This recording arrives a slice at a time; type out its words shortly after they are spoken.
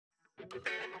All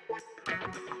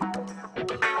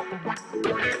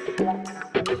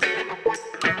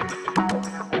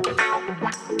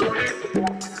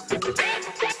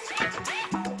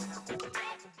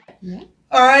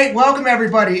right, welcome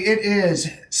everybody. It is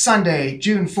Sunday,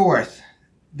 June 4th,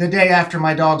 the day after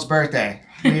my dog's birthday.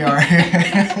 We are.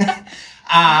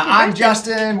 I'm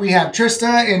Justin. We have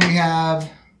Trista and we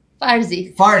have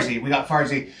Farzaneh. We got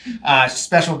Farzaneh.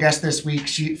 Special guest this week.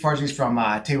 Farzaneh's from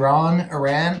Tehran,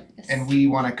 Iran, yes. And we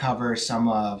want to cover some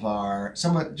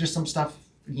stuff.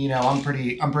 You know, I'm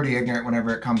pretty ignorant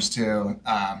whenever it comes to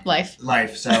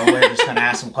life. So we're just gonna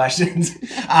ask some questions.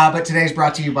 But today's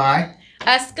brought to you by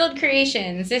Skilled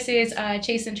Creations. This is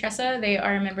Chase and Tressa. They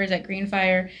are members at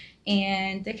Greenfire,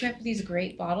 and they came up with these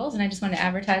great bottles, and I just wanted to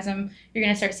advertise them. You're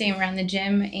going to start seeing them around the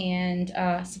gym and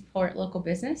support local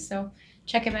business. So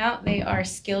check them out. They are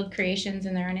Skilled Creations,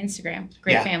 and they're on Instagram.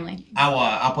 Great family.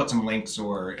 I'll put some links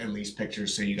or at least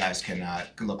pictures so you guys can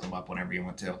look them up whenever you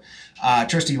want to.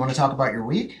 Trista, you want to talk about your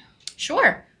week?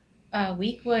 Sure.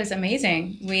 Week was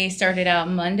amazing. We started out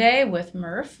Monday with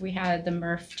Murph. We had the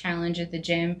Murph Challenge at the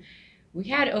gym. We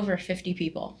had over 50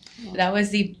 people. Wow. That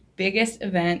was the biggest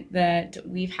event that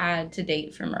we've had to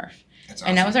date for Murph. That's awesome.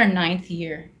 And that was our ninth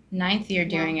year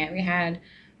doing it. We had,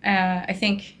 I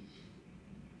think,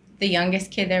 the youngest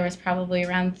kid there was probably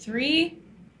around 3.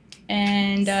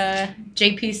 And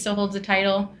JP still holds the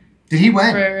title. Did he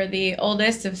win? For the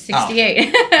oldest of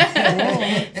 68.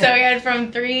 Oh. So we had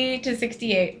from 3 to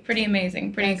 68. Pretty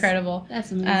amazing. Pretty incredible.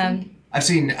 That's amazing. I've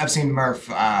seen Murph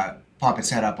pop its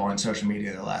head up on social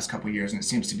media the last couple of years, and it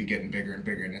seems to be getting bigger and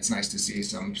bigger, and it's nice to see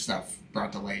some stuff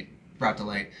brought to light. Do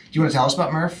you want to tell us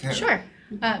about Murph? Sure.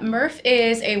 Murph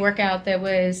is a workout that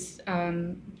was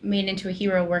made into a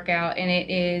hero workout, and it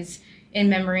is in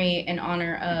memory and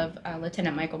honor of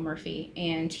Lieutenant Michael Murphy,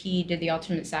 and he did the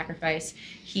ultimate sacrifice.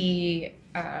 He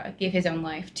gave his own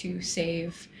life to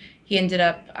save. He ended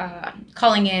up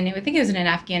calling in, I think it was in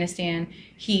Afghanistan.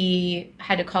 He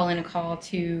had to call in a call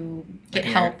to get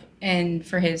help and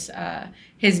for his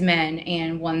men,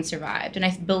 and one survived. And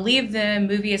I believe the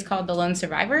movie is called The Lone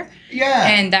Survivor. Yeah.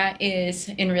 And that is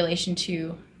in relation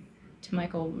to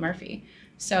Michael Murphy.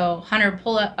 So 100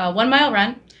 pull-up, 1 mile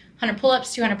run, 100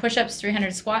 pull-ups, 200 push-ups,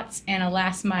 300 squats, and a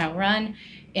last mile run.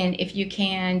 And if you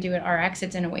can do it RX,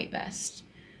 it's in a weight vest.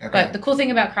 Okay. But the cool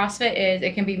thing about CrossFit is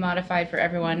it can be modified for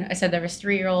everyone. I said there was a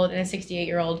 3-year-old and a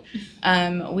 68-year-old.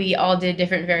 We all did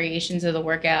different variations of the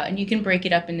workout, and you can break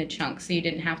it up into chunks. So you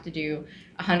didn't have to do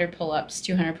 100 pull-ups,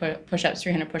 200 push-ups,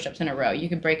 300 push-ups in a row. You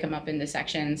could break them up into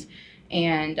sections,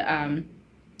 and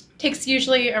takes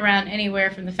usually around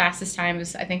anywhere from the fastest time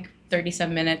is I think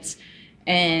 30-some minutes,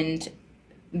 and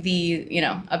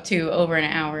up to over an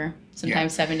hour.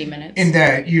 Sometimes 70 minutes. And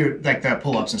the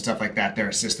pull-ups and stuff like that, they're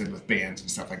assisted with bands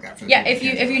and stuff like that. If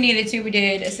you needed to, we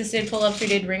did assisted pull-ups, we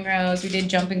did ring rows, we did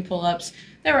jumping pull-ups.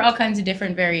 There were all kinds of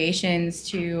different variations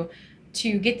to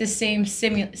get the same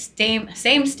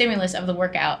stimulus of the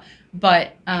workout,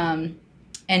 but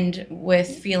and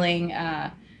with feeling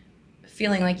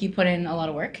like you put in a lot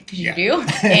of work, because you do,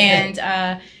 and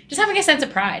just having a sense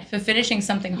of pride for finishing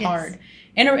something hard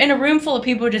in a room full of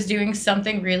people just doing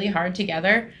something really hard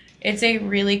together. It's a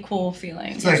really cool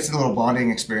feeling. It's like a little bonding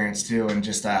experience too, and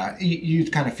just you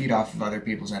kind of feed off of other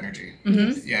people's energy.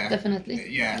 Mm-hmm. Yeah, definitely.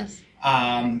 Yeah. Yes.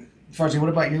 Farzaneh, what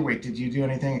about your week? Did you do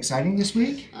anything exciting this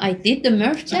week? I did the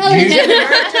Murph Challenge. You did the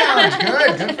Murph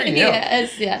Challenge. Good for you.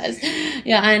 Yes.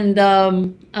 Yeah, and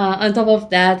on top of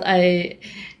that,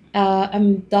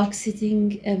 I'm dog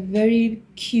sitting a very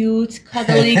cute,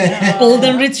 cuddly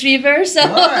golden retriever. So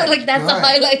that's the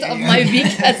highlight of my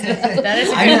week as well. That is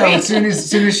I know. As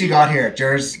soon as she got here,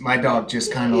 Jers, my dog,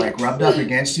 just kind of rubbed up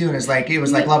against you, and it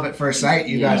was like love at first sight.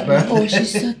 You guys both. Oh,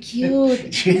 she's so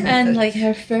cute, and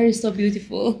her fur is so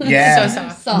beautiful. Yeah, so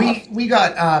soft. We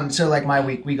got my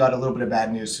week. We got a little bit of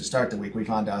bad news to start the week. We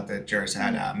found out that Jers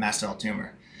had a mast cell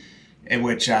tumor. In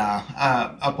which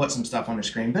I'll put some stuff on the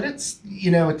screen, but it's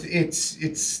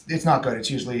not good. It's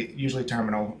usually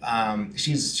terminal.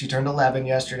 She turned 11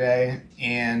 yesterday,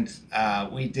 and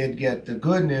we did get the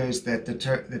good news that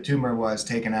the tumor was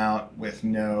taken out with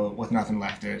nothing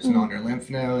left. There's no under lymph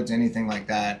nodes, anything like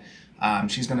that.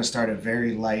 She's going to start a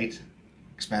very light,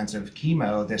 expensive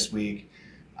chemo this week.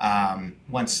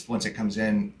 Once it comes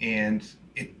in, and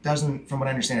it doesn't, from what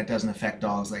I understand, it doesn't affect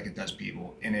dogs like it does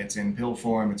people, and it's in pill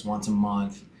form. It's once a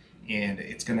month, and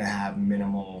it's going to have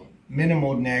minimal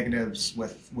negatives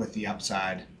with the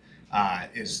upside.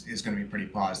 Is going to be pretty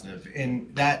positive, and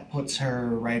that puts her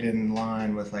right in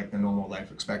line with the normal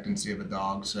life expectancy of a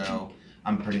dog. So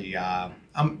I'm pretty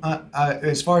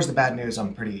as far as the bad news,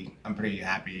 I'm pretty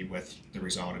happy with the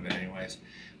result of it anyways.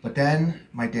 But then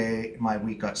my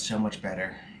week got so much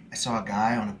better. I saw a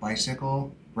guy on a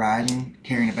bicycle riding,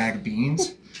 carrying a bag of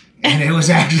beans, and it was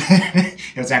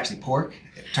actually pork.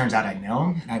 It turns out I know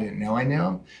him, and I didn't know I knew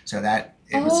him. So that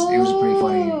it was a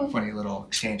pretty funny little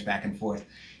exchange back and forth.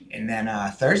 And then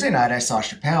Thursday night I saw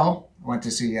Chappelle. Went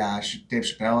to see Dave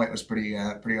Chappelle. It was pretty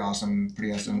awesome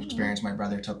experience. My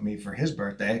brother took me for his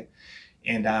birthday,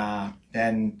 and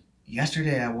then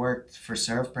yesterday I worked for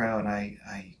ServPro, and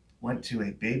I went to a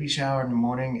baby shower in the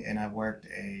morning, and I worked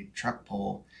a truck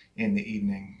pull in the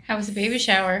evening. How was the baby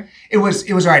shower? It was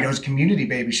all right. It was a community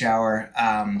baby shower.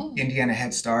 Indiana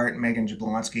Head Start, Megan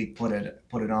Jablonski put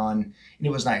it on, and it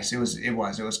was nice. It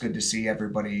was good to see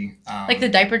everybody. Like the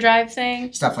diaper drive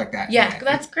thing? Stuff like that. Yeah,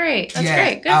 that's great. That's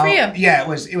great. Good for you. Yeah, it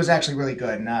was actually really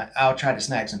good, and I'll try to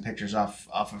snag some pictures off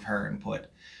of her and put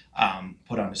on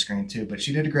the screen too. But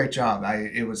she did a great job.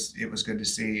 It was good to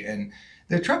see. And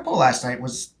the truck pull last night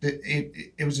was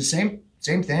it was the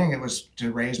same thing. It was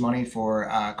to raise money for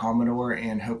Commodore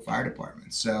and Hope Fire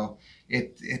Department. So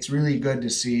it's really good to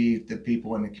see the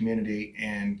people in the community.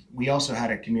 And we also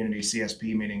had a community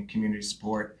CSP meeting, community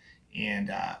support,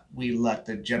 and we let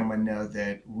the gentleman know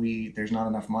that there's not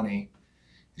enough money.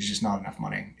 There's just not enough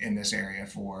money in this area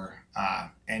for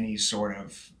any sort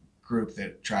of group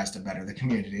that tries to better the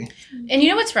community. And you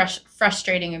know what's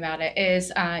frustrating about it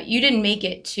is you didn't make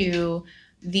it to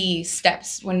the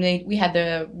steps when we had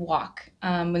the walk,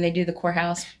 when they do the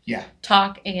courthouse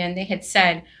talk, and they had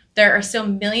said there are still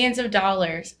millions of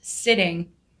dollars sitting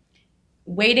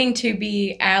waiting to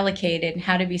be allocated and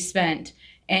how to be spent,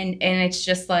 and it's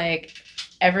just like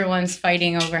everyone's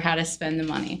fighting over how to spend the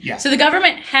money. Yeah. So the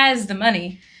government has the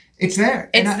money. It's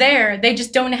there. It's there. They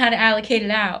just don't know how to allocate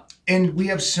it out. And we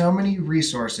have so many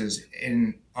resources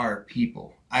in our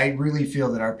people. I really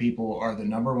feel that our people are the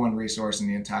number one resource in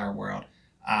the entire world.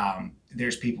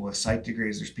 There's people with psych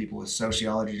degrees, there's people with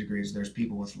sociology degrees, there's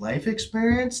people with life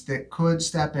experience that could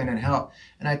step in and help.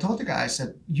 And I told the guy, I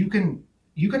said, you can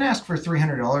ask for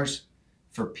 $300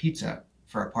 for pizza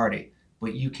for a party,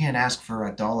 but you can't ask for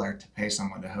 $1 to pay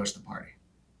someone to host the party.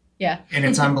 Yeah. And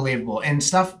it's unbelievable. And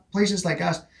places like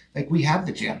us, like we have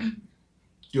the gym.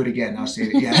 Do it again, I'll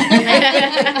see it. Yeah.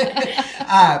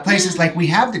 Places like we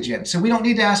have the gym, so we don't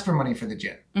need to ask for money for the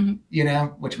gym. Mm-hmm. You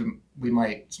know, which we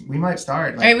might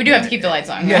start. Like, we do have to keep the lights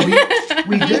on. Yeah,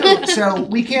 we do. So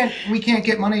we can't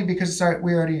get money because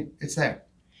it's there.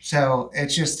 So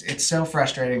it's so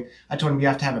frustrating. I told him you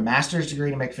have to have a master's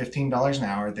degree to make $15 an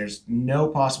hour. There's no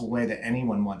possible way that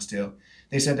anyone wants to.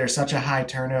 They said there's such a high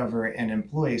turnover in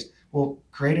employees. Well,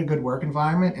 create a good work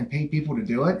environment and pay people to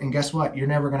do it, and guess what? You're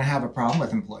never going to have a problem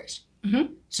with employees.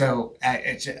 Mm-hmm. So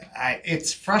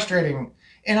it's frustrating,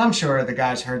 and I'm sure the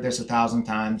guy's heard this 1,000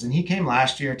 times. And he came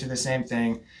last year to the same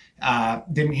thing.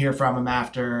 Didn't hear from him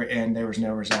after, and there was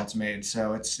no results made.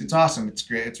 So it's awesome. It's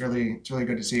great. It's really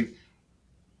good to see.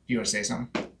 You want to say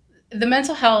something? The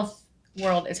mental health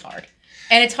world is hard,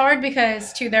 and it's hard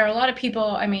because too there are a lot of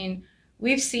people. I mean,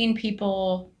 we've seen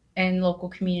people in local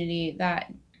community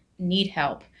that need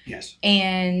help. Yes.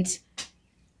 And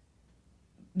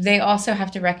they also have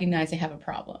to recognize they have a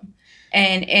problem.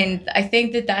 And I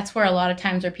think that's where a lot of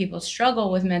times where people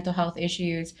struggle with mental health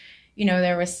issues. You know,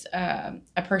 there was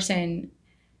a person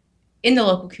in the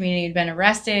local community who'd been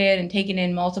arrested and taken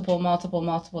in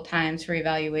multiple times for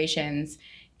evaluations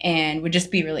and would just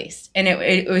be released. And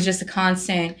it was just a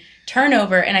constant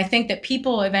turnover. And I think that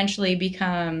people eventually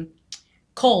become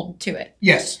cold to it.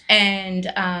 Yes.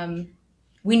 And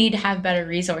we need to have better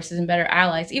resources and better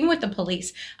allies, even with the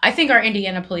police. I think our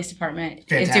Indiana Police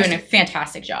Department is doing a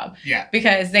fantastic job. Yeah.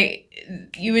 Because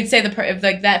you would say if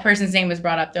like that person's name was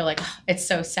brought up, they're like, oh, it's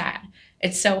so sad.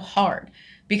 It's so hard.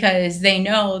 Because they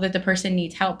know that the person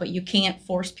needs help, but you can't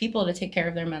force people to take care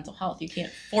of their mental health. You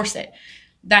can't force it.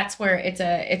 That's where it's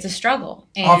a struggle.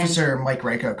 And Officer Mike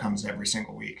Rako comes every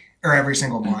single week or every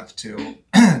single month to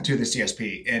the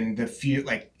CSP, and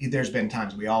there's been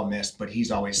times we all missed, but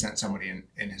he's always sent somebody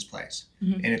in his place.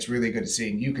 Mm-hmm. And it's really good to see.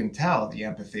 And you can tell the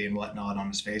empathy and whatnot on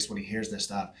his face when he hears this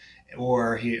stuff,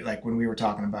 or he, like when we were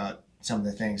talking about some of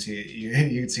the things,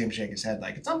 you'd see him shake his head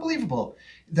like, it's unbelievable.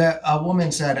 A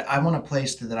woman said, I want a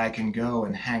place that I can go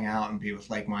and hang out and be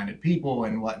with like-minded people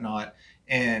and whatnot.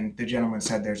 And the gentleman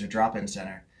said there's a drop-in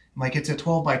center. I'm like, it's a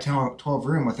 12 by 12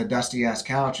 room with a dusty-ass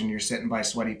couch, and you're sitting by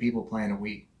sweaty people playing a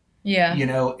Wii. Yeah. You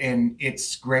know, and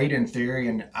it's great in theory,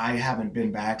 and I haven't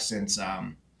been back since,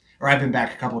 or I've been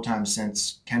back a couple times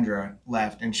since Kendra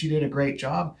left, and she did a great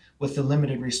job with the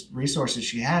limited resources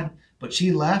she had. But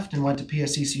she left and went to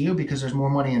PSCCU because there's more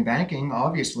money in banking,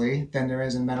 obviously, than there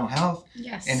is in mental health.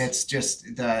 Yes. And it's just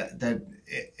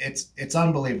it's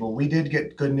unbelievable. We did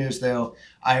get good news though.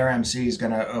 IRMC is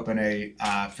going to open a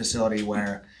facility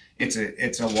where it's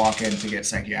a walk-in to get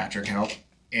psychiatric help,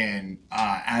 and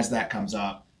as that comes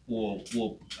up,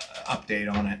 we'll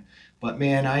update on it. But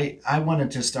man, I wanted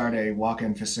to start a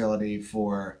walk-in facility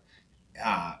for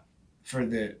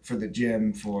the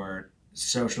gym, for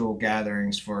social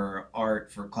gatherings, for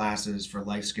art, for classes, for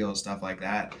life skills, stuff like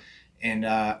that. And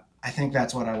I think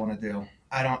that's what I want to do.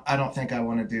 I don't think I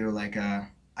want to do like a.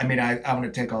 I mean, I want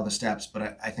to take all the steps,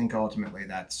 but I think ultimately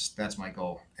that's my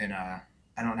goal. And I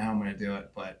don't know how I'm going to do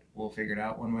it, but we'll figure it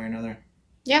out one way or another.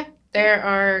 Yeah, there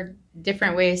are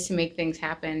different ways to make things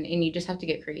happen, and you just have to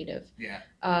get creative. Yeah.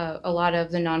 A lot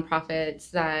of the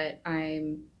nonprofits that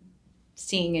I'm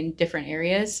seeing in different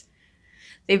areas,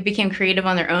 they've become creative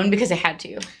on their own because they had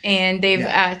to, and they've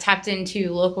tapped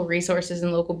into local resources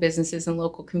and local businesses and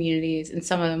local communities, and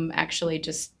some of them actually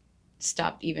just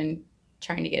stopped even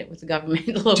trying to get it with the government,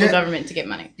 the local government, to get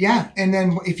money. Yeah, and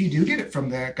then if you do get it from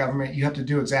the government, you have to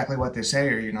do exactly what they say,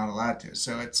 or you're not allowed to.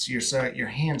 So your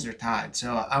hands are tied.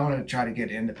 So I want to try to get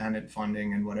independent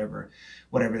funding and whatever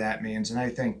that means. And I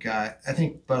think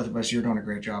both of us, you're doing a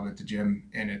great job at the gym,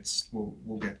 and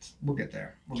we'll get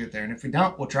there. We'll get there. And if we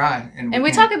don't, we'll try. And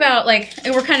we talk about, like,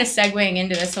 we're kind of segueing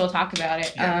into this, so we'll talk about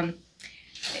it. Yeah.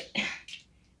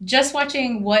 Just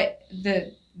watching what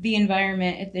the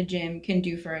environment at the gym can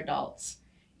do for adults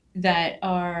that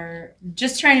are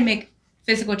just trying to make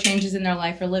physical changes in their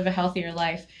life or live a healthier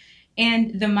life,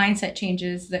 and the mindset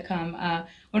changes that come.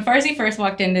 When Farzaneh first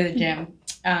walked into the gym,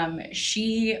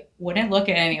 she wouldn't look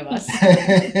at any of us.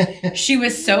 She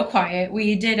was so quiet.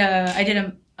 I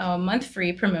did a month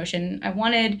free promotion. I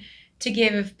wanted to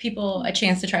give people a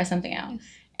chance to try something out.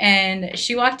 And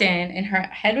she walked in and her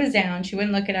head was down. She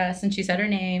wouldn't look at us, and she said her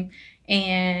name,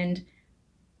 and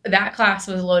that class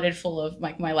was loaded full of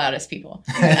like my loudest people,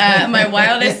 my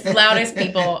wildest, loudest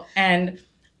people. And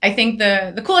I think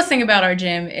the coolest thing about our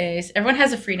gym is everyone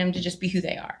has the freedom to just be who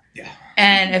they are. Yeah.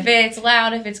 And if it's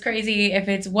loud, if it's crazy, if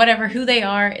it's whatever, who they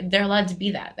are, they're allowed to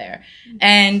be that there.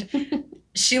 And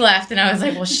she left, and I was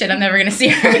like, well, shit, I'm never going to see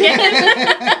her again.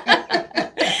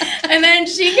 And then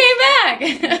she came back.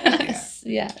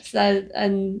 Yes.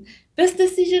 And best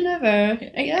decision ever.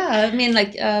 Yeah, I mean,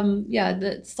 like,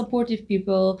 the supportive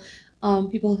people,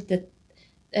 people that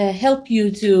help you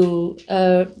to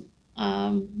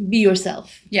be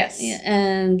yourself. Yes.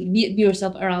 And be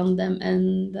yourself around them,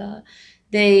 and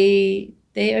they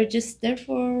are just there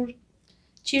for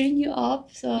cheering you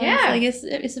up. So yeah,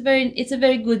 it's a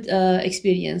very good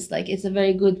experience. Like, it's a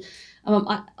very good.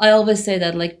 I always say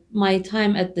that, like, my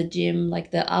time at the gym,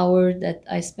 like the hour that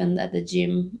I spend at the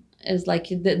gym, is like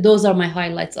those are my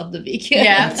highlights of the week.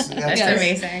 Yeah, that's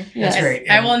amazing. That's great.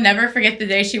 I will never forget the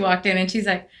day she walked in and she's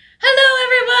like, "Hello,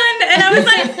 everyone," and I was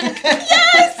like,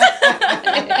 "Yes."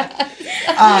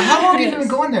 How long have you been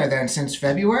going there then? Since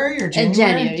February or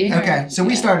January? January. Okay, so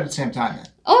we started at the same time then.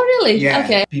 Oh, really? Yeah.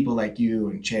 Okay. People like you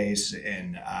and Chase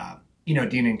and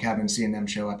Dean and Kevin, seeing them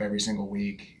show up every single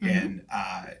week, and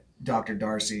Dr.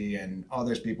 Darcy and all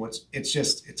those people.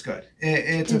 It's good.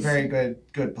 It's a very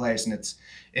good place, and it's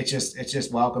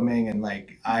just welcoming, and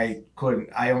like I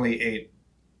only ate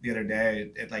the other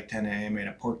day at like 10 a.m. ate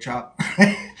a pork chop,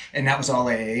 and that was all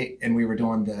I ate, and we were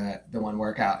doing the one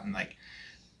workout, and like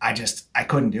I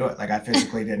couldn't do it. Like, I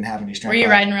physically didn't have any strength. Were you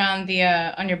riding around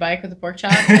on your bike with a pork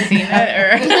chop? Have you seen it?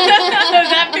 Or was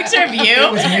that picture of you?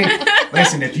 It was me.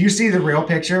 Listen, if you see the real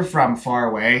picture from far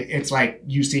away, it's like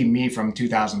you see me from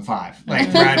 2005.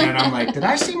 Like, riding, and I'm like, did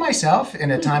I see myself in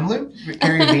a time loop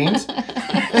carrying beans?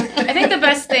 I think the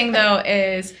best thing, though,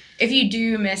 is if you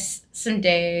do miss some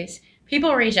days,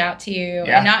 people reach out to you,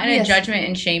 and not in a judgment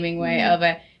and shaming way of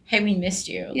a, hey, we missed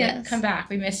you. Yes. Like, come back.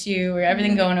 We missed you. We're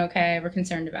everything going okay. We're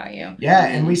concerned about you. Yeah,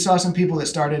 and we saw some people that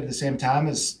started at the same time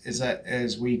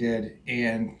as we did,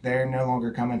 and they're no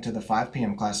longer coming to the 5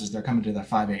 p.m. classes. They're coming to the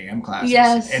 5 a.m. classes.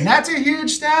 Yes. And that's a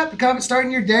huge step, starting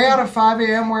your day out at 5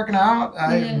 a.m. working out.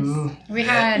 We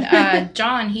had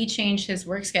John, he changed his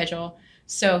work schedule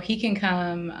so he can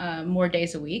come more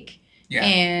days a week. Yeah.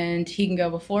 And he can go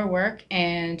before work,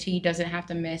 and he doesn't have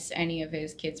to miss any of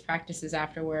his kids' practices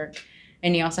after work.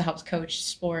 And he also helps coach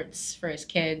sports for his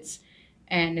kids,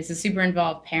 and is a super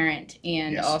involved parent,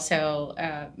 and also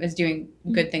is doing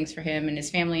good things for him and his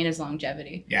family and his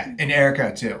longevity. Yeah, and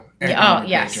Erica too. Erica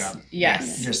yes. Job.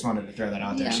 Yes. Yeah, just wanted to throw that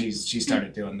out there. Yeah. She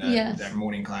started doing the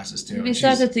morning classes too. We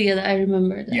started together. I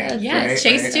remember that. Yeah, yeah.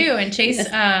 Chase too, and Chase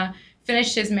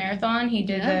finished his marathon. He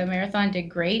did the marathon, did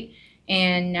great.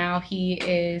 and now he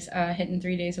is hitting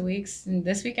 3 days a week. And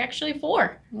this week, actually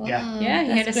 4. Wow, Yeah,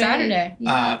 he hit a Saturday.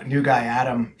 Yeah. New guy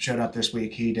Adam showed up this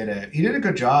week. He did a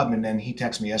good job, and then he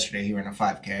texted me yesterday. He ran a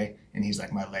 5K, and he's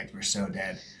like, my legs were so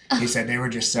dead. He said they were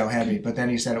just so heavy, but then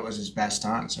he said it was his best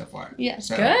time so far. Yeah.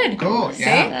 So, Good. Cool. See?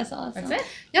 Yeah. That's awesome. That's it.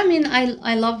 Yeah, I mean,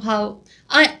 I love how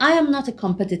I am not a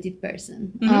competitive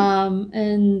person,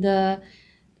 and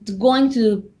going to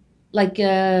like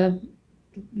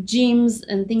gyms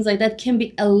and things like that can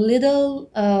be a little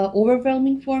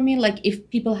overwhelming for me. Like if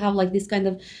people have like this kind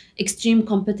of extreme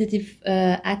competitive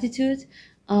attitude,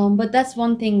 but that's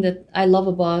one thing that I love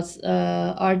about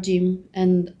our gym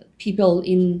and people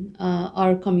in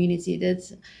our community, that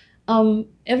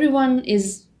everyone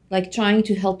is like trying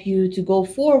to help you to go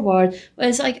forward, but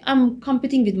it's like I'm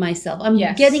competing with myself. I'm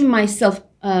Yes. getting myself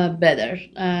better,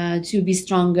 to be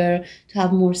stronger, to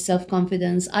have more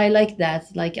self-confidence. I like that,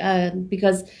 like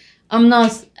because I'm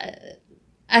not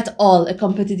at all a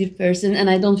competitive person, and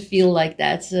I don't feel like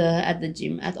that at the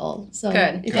gym at all. So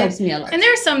Good. it helps me a lot. And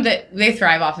there are some that they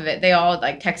thrive off of it. They all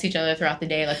like text each other throughout the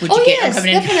day, like, "Would Oh, you get? yes, I'm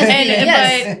coming in." definitely, And,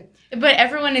 yes. But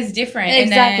everyone is different.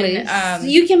 Exactly. And then, So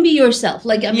you can be yourself.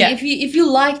 Like I mean, Yeah. if you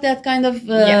like that kind of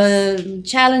Yes.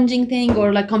 challenging thing or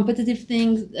like competitive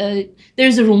things,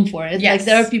 there's a room for it. Yes. Like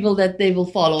there are people that they will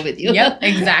follow with you. Yep,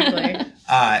 exactly.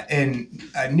 And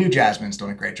new Jasmine's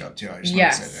doing a great job too. I just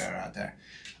want to say that out there.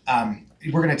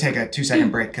 We're gonna take a 2-second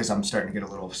break because I'm starting to get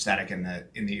a little static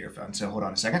in the earphone. So hold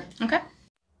on a second. Okay.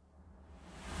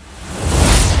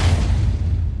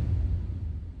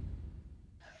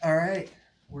 All right,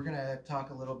 we're gonna talk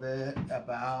a little bit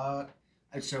about.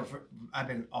 I've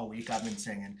been all week. I've been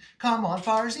singing, "Come on,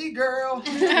 Farzi girl,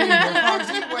 in your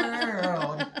Farzi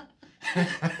world."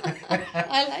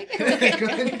 I like it. Okay,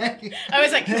 good. I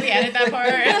was like, can we edit that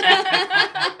part?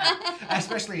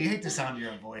 Especially, you hate the sound of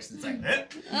your own voice. It's like,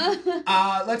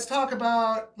 let's talk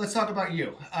about you.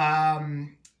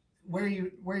 Where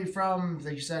are you from?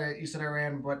 You said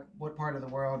Iran. What part of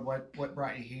the world? What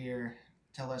brought you here?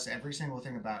 Tell us every single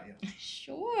thing about you.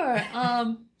 Sure.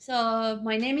 So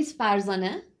my name is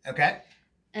Farzaneh, Okay.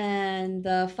 and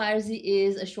Farzi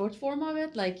is a short form of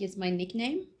it. Like it's my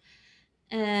nickname,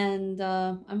 and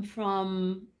I'm from.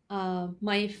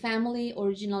 My family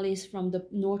originally is from the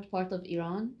north part of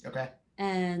Iran, Okay.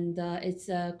 and it's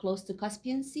close to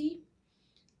Caspian Sea.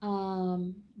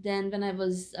 Then when I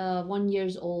was 1 year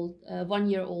old,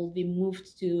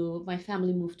 my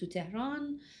family moved to Tehran,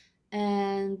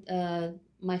 and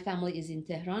my family is in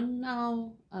Tehran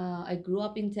now. I grew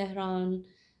up in Tehran,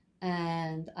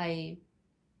 and I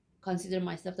consider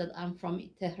myself that I'm from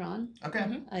Tehran. Okay.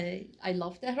 I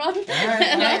love Tehran. All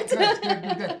right.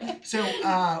 Good. So,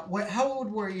 how old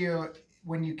were you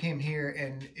when you came here?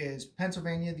 And is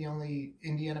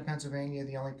Indiana, Pennsylvania,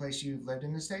 the only place you've lived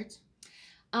in the States?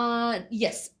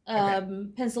 Yes.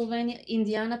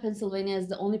 Indiana, Pennsylvania is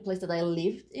the only place that I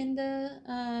lived in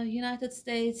the United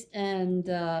States, and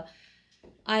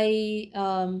I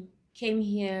came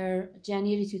here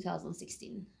January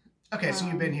 2016. Okay, so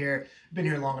you've been here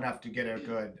long enough to get a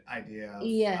good idea of,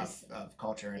 Yes. of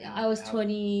culture. And Yeah, I was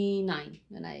 29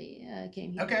 when I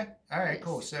came here. Okay, all right, Yes.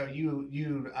 cool. So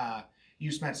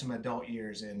you spent some adult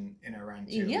years in Iran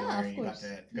too. Yeah, where of you course.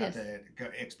 got to go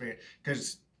experience, because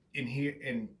in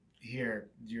here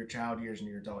your child years and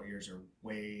your adult years are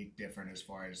way different as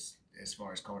far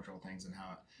as cultural things and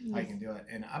how you can do it.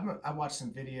 And I watched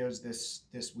some videos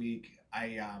this week. I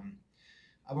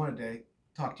wanted to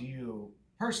talk to you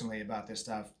personally about this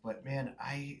stuff, but man,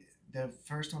 the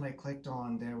first one I clicked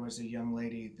on, there was a young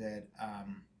lady that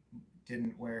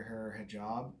didn't wear her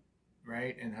hijab,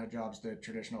 right? And hijab's the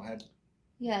traditional head.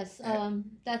 Yes,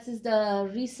 that is the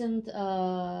recent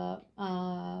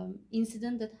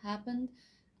incident that happened.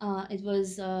 It was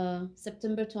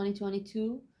September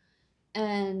 2022,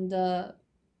 and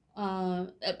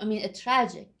I mean a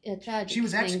tragic She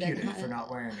was thing that executed for happened.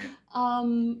 not wearing it.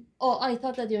 Oh, I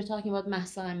thought that you were talking about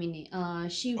Mahsa Amini.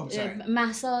 Sorry.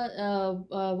 Mahsa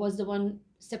was the one,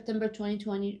 September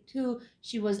 2022.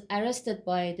 She was arrested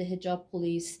by the hijab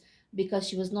police because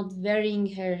she was not wearing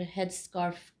her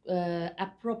headscarf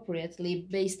appropriately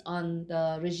based on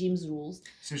the regime's rules.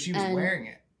 So she was wearing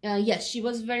it. Yes, she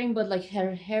was wearing, but like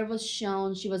her hair was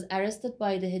shown. She was arrested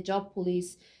by the hijab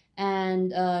police,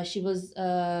 and she was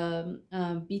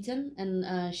beaten,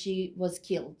 and she was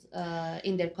killed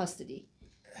in their custody.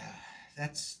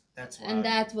 That's wild. And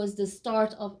that was the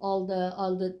start of all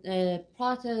the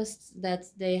protests that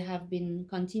they have been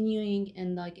continuing,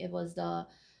 and like it was the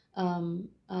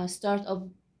start of,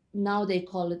 now they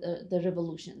call it the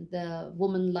revolution, the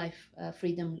woman life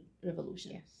freedom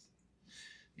revolution. Yes.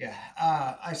 Yeah.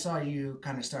 I saw you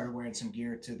kind of started wearing some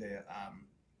gear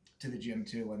to the gym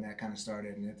too when that kind of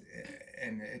started,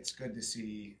 and it's good to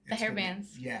see The hairbands.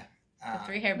 Yeah. The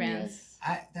 3 hairbands.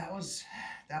 Yes. That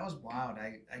was wild.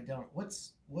 I don't.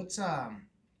 What's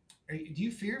do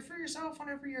you fear for yourself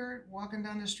whenever you're walking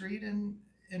down the street in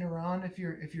Iran if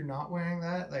you're not wearing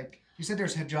that? Like you said,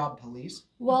 there's hijab police.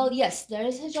 Well, yes, there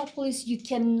is hijab police. You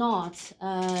cannot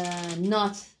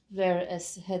not wear a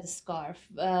headscarf,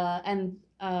 and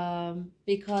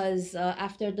because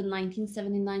after the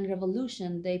 1979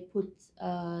 revolution, they put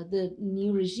the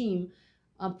new regime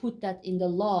put that in the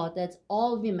law that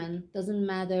all women, doesn't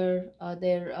matter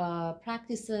their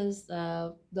practices,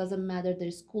 doesn't matter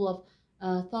their school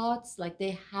of thoughts, like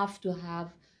they have to have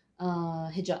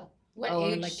hijab. What or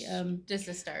age like does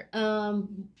this start?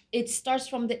 it starts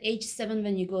from the age 7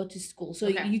 when you go to school. So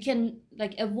Okay. you can,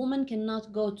 like, a woman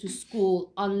cannot go to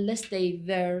school unless they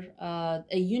wear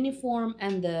a uniform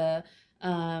and the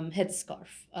headscarf.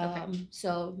 Okay.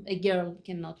 So a girl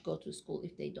cannot go to school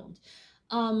if they don't.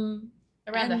 Um,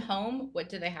 Around the and- home, what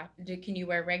do they have? Can you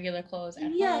wear regular clothes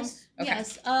at yes, home? Okay.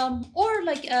 yes. Or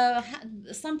like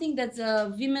something that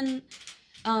women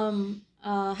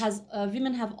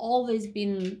women have always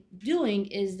been doing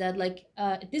is that, like,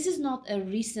 this is not a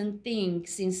recent thing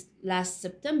since last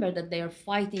September that they are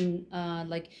fighting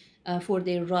for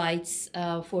their rights,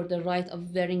 for the right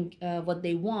of wearing what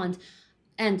they want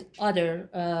and other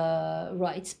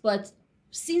rights. But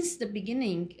since the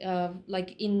beginning, like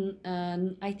in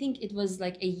I think it was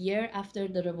like a year after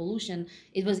the revolution,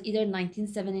 it was either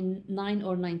 1979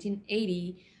 or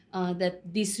 1980 that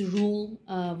this rule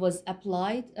was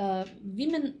applied.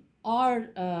 Women are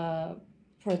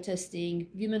protesting,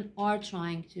 women are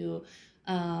trying to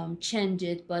change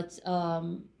it, but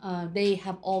they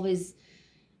have always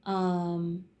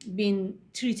been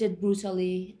treated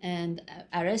brutally and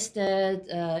arrested,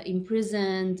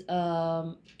 imprisoned,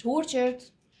 tortured,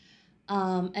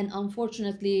 and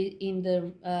unfortunately, in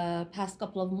the past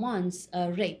couple of months,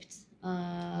 raped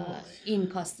in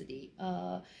custody,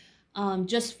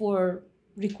 just for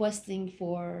requesting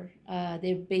for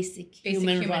their basic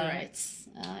human rights.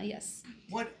 Yes.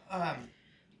 What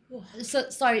So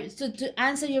sorry. So to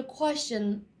answer your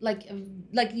question, like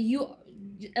you,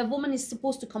 a woman is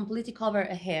supposed to completely cover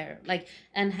her hair, like,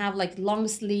 and have like long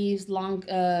sleeves, long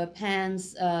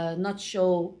pants, not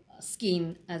show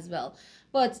skin as well.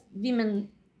 But women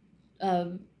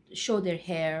show their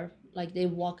hair, like they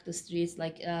walk the streets,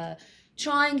 like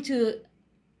trying to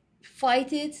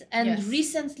fight it. And Yes.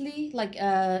 recently, like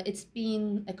it's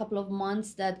been a couple of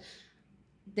months that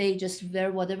they just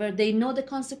wear whatever. They know the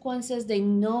consequences. They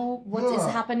know what is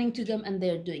Ugh. happening to them, and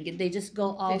they're doing it. They just go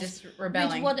They out just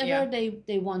rebelling. with whatever Yeah.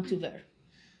 they want to wear.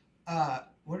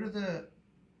 what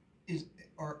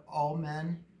are all men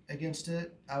against it?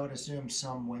 I would assume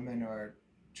some women are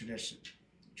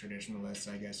traditionalists,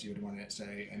 I guess you would want to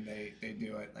say, and they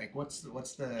do it. Like, what's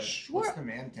the Sure.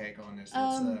 man take on this?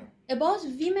 What's the About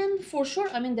women, for sure.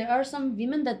 I mean, there are some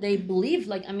women that they believe,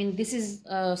 like, I mean, this is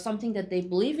something that they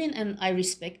believe in, and I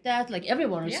respect that. Like,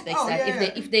 everyone Yeah. respects Oh, that yeah,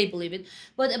 yeah. if they believe it.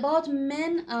 But about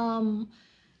men,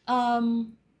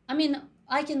 I mean,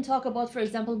 I can talk about, for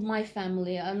example, my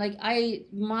family. And like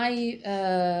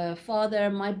my father,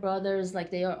 my brothers, like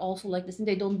they are also like this, and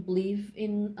they don't believe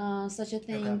in such a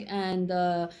thing. Okay. And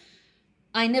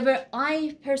I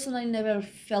personally never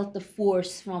felt the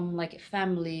force from like a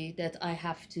family that I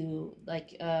have to like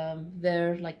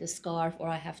wear like the scarf, or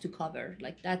I have to cover.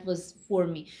 Like that was for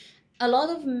me. A lot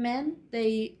of men,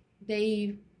 they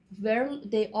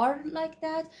are like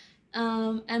that.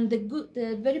 And the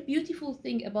very beautiful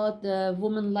thing about the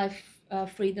woman life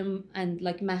freedom and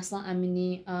like Mahsa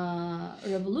Amini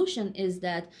revolution is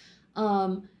that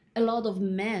a lot of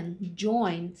men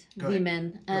joined Good. women,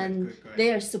 and Good. they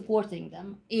are supporting them.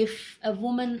 If a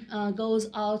woman goes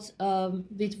out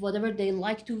with whatever they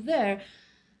like to wear,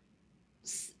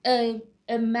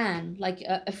 a man, like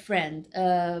a friend,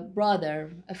 a brother,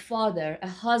 a father,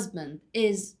 a husband,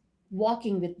 is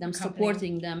walking with them, Accompanying.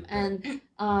 supporting them. And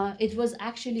it was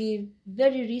actually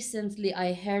very recently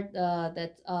I heard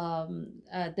that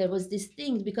there was this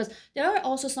thing, because there are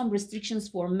also some restrictions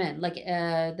for men, like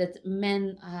that men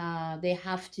they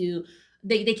have to,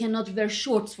 they cannot wear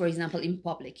shorts, for example, in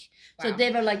public. So Wow. they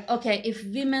were like, okay, if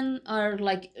women are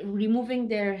like removing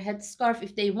their headscarf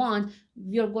if they want,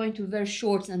 we are going to wear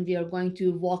shorts and we are going to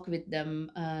walk with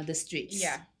them the streets.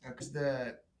 Yeah.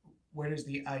 Where does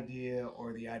the idea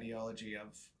or the ideology of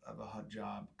a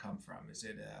hijab come from? Is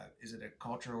it a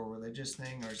cultural religious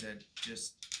thing, or is it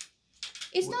just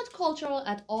It's not cultural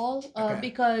at all, Okay.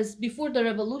 because before the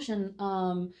revolution,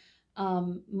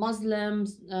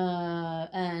 Muslims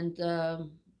and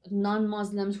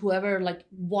non-Muslims, whoever like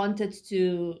wanted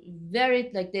to wear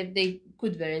it, like they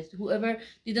could wear it. Whoever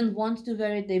didn't want to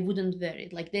wear it, they wouldn't wear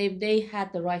it. Like they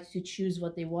had the right to choose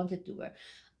what they wanted to wear.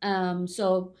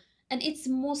 So, and it's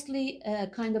mostly a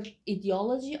kind of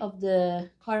ideology of the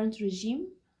current regime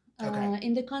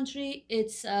in the country.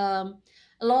 It's a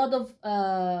lot of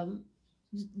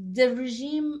the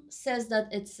regime says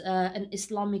that it's an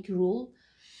Islamic rule,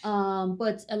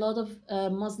 but a lot of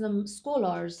Muslim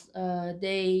scholars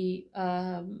they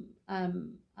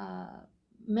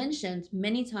mentioned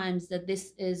many times that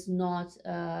this is not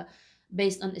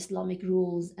based on Islamic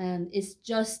rules, and it's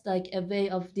just like a way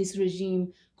of this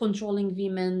regime controlling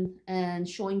women and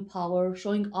showing power,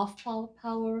 showing off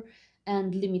power,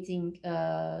 and limiting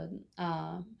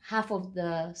half of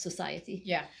the society.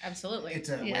 Yeah, absolutely. It's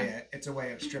a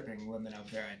way of stripping women of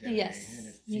their identity. Yes.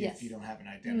 And if you don't have an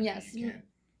identity, Yes. you can't.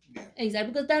 Yeah.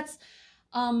 Exactly, because that's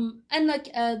and like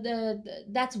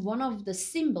that's one of the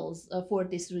symbols for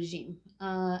this regime,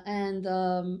 and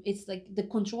it's like the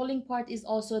controlling part is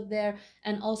also there,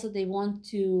 and also they want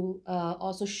to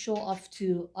also show off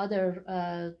to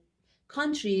other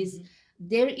countries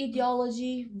their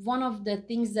ideology. One of the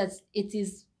things that it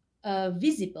is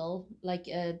visible, like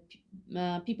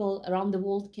people around the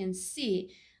world can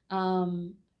see,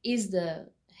 is the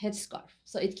headscarf.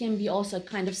 So it can be also a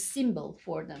kind of symbol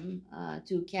for them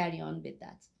to carry on with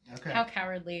that. Okay. How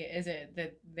cowardly is it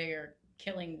that they're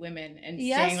killing women and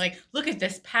Yes. saying like, "Look at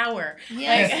this power"?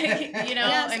 Yes. Like, you know,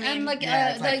 Yes, I mean, and like,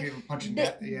 Yeah, it's like you're punching they,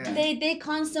 that. Yeah. they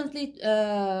constantly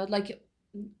like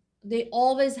they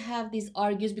always have these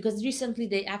argues, because recently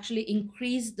they actually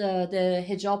increased the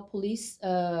hijab police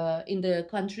in the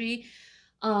country,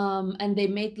 and they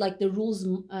made like the rules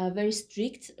very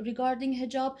strict regarding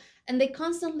hijab, and they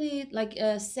constantly like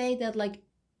say that like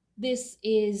this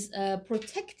is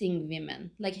protecting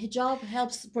women, like hijab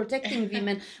helps protecting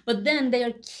women, but then they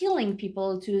are killing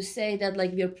people to say that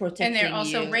like we're protecting and they're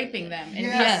also you. raping them in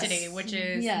Yes. custody, which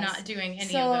is Yes. not doing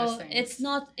any So of those things.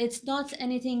 it's not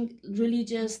anything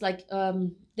religious, like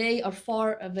they are far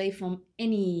away from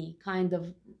any kind of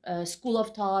school of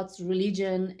thoughts,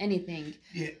 religion, anything.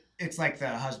 Yeah. It's like the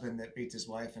husband that beats his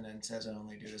wife and then says, "I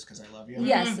only do this because I love you."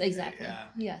 Yes, exactly. Yeah.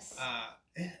 Yes.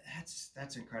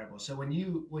 That's incredible. So when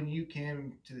you came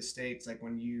to the States, like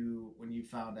when you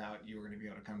found out you were going to be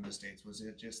able to come to the States, was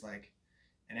it just like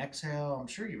an exhale? I'm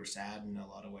sure you were sad in a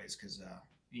lot of ways because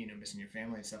missing your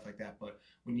family and stuff like that. But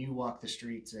when you walk the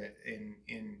streets in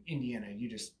Indiana,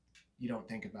 you don't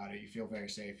think about it. You feel very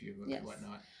safe. You Yes.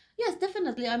 whatnot. Yes,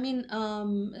 definitely. I mean,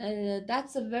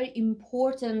 that's a very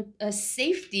important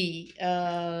safety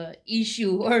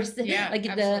issue, or Yeah, like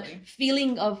absolutely. the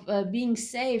feeling of being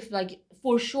safe. Like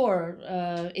for sure,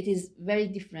 it is very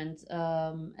different.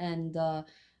 And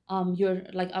you're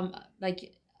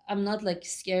I'm not like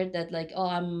scared that like, oh,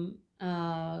 I'm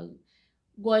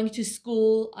going to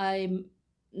school. I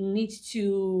need to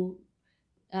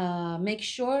make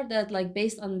sure that like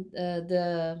based on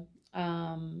the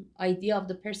idea of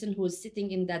the person who is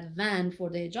sitting in that van for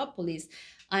the hijab police,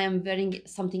 I am wearing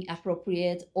something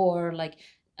appropriate, or like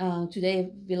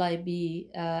today will I be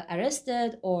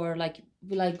arrested, or like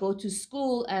will I go to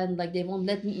school and like they won't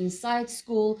let me inside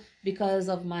school because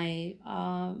of my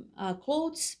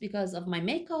clothes, because of my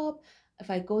makeup. If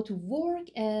I go to work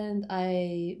and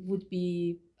I would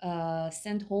be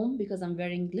sent home because I'm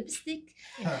wearing lipstick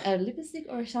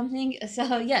or something. So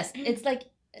yes, it's like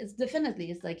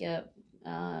it's like a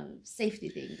safety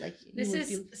thing. Like This you would is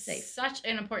feel safe. such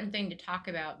an important thing to talk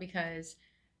about because,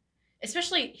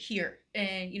 especially here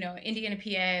in Indiana,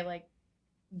 PA, like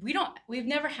we've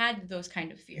never had those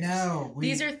kind of fears. No,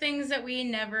 these are things that we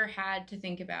never had to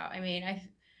think about. I mean,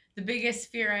 the biggest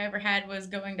fear I ever had was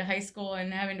going to high school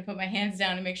and having to put my hands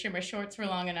down to make sure my shorts were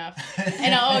long enough.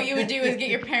 And all you would do is get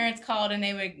your parents called and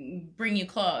they would bring you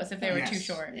clothes if they were too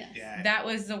short. Yes. Yeah. That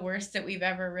was the worst that we've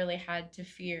ever really had to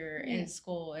fear in Yes.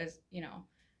 school as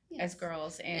Yes.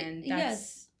 girls. And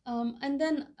yes. And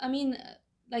then I mean,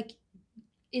 like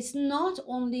it's not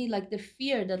only like the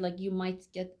fear that like you might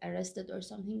get arrested or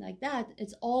something like that.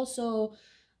 It's also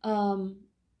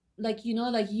like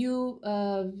like you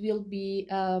will be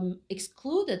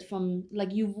excluded from,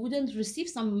 like you wouldn't receive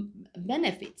some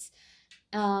benefits.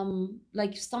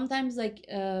 Like sometimes like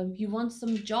you want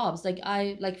some jobs, like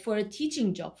I like for a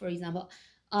teaching job, for example.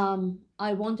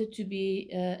 I wanted to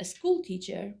be a school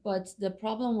teacher, but the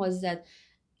problem was that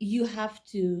you have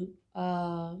to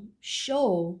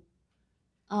show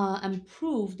and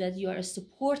prove that you are a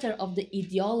supporter of the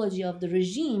ideology of the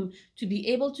regime to be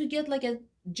able to get like a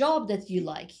job that you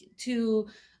like, to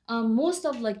most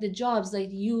of like the jobs, like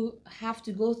you have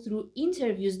to go through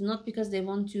interviews, not because they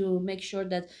want to make sure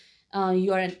that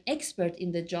you are an expert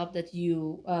in the job that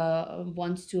you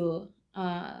want to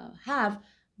have,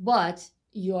 but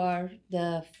you are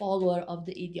the follower of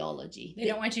the ideology. They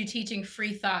don't want you teaching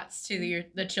free thoughts to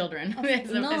the children. No,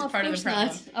 as of part of the course problem.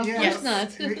 not. Of Yeah, course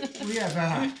not. we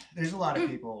have there's a lot of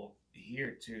people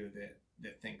here too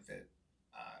that think that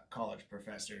college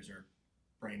professors are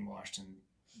brainwashing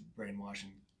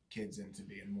kids into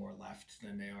being more left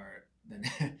than they are than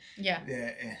Yeah.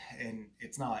 and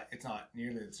it's not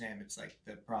nearly the same. It's like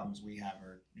the problems we have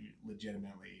are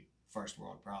legitimately first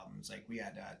world problems. Like we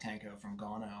had Tanko from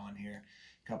Ghana on here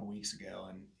a couple weeks ago,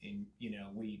 and you know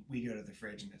we go to the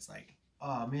fridge and it's like,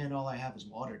 oh man, all I have is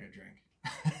water to drink.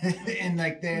 And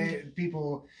like the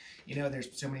people, you know,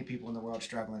 there's so many people in the world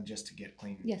struggling just to get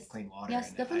clean water. Yes,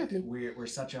 and definitely. We're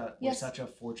such a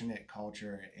fortunate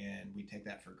culture, and we take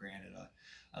that for granted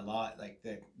a lot. Like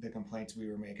the complaints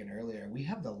we were making earlier, we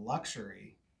have the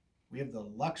luxury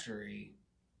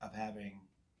of having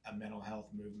a mental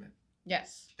health movement.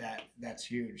 Yes. That's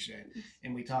huge.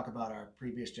 And we talk about our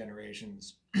previous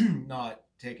generations not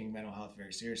taking mental health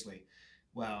very seriously.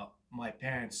 Well, my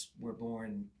parents were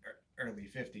born early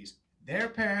 50s. Their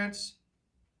parents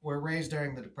were raised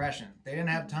during the Depression. They didn't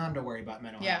have time to worry about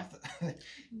mental health.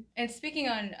 And speaking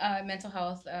on mental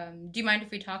health, do you mind if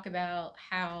we talk about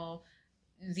how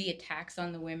the attacks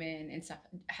on the women and stuff,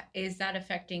 is that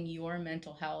affecting your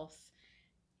mental health,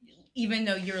 even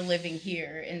though you're living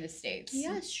here in the States?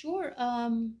 Yeah, sure.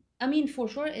 I mean, for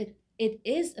sure, it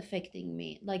is affecting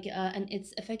me. Like, and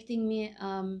it's affecting me.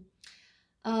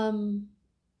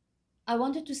 I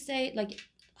wanted to say like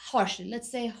harshly. Let's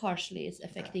say harshly, it's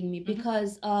affecting me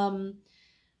because I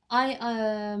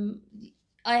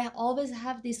I always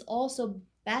have this also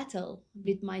battle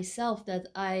with myself that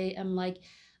I am like,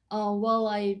 well,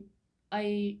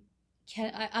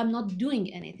 I'm not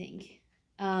doing anything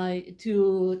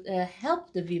to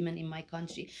help the women in my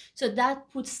country. So that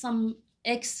puts some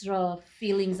extra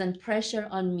feelings and pressure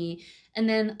on me. And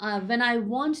then when I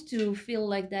want to feel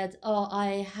like that, oh,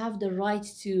 I have the right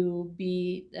to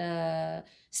be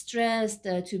stressed,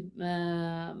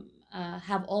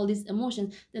 have all these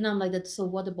emotions, then I'm like that. So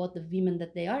what about the women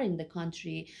that they are in the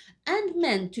country and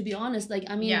men? To be honest, like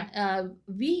I mean,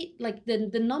 we like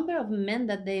the number of men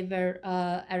that they were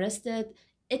arrested,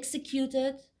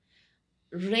 executed,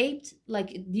 raped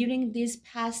like during these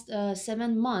past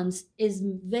 7 months is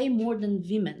way more than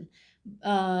women.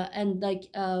 And like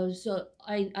so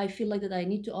I feel like that I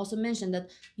need to also mention that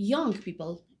young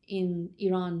people in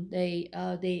Iran, they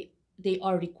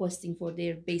are requesting for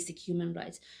their basic human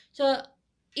rights. So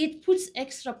it puts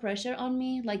extra pressure on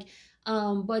me, like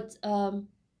but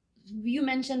you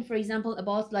mentioned, for example,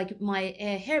 about like my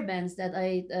hairbands that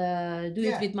I do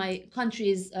it with my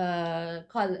country's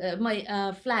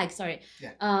my flag. Sorry,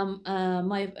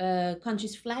 my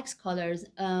country's flag's colors,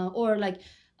 or like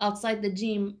outside the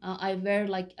gym, I wear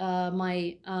like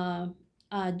my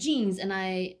jeans, and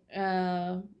I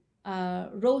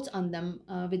wrote on them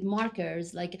with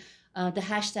markers like the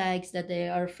hashtags that they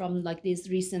are from like this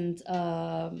recent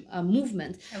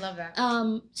movement. I love that.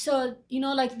 So you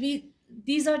know, like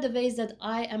these are the ways that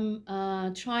I am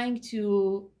trying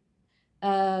to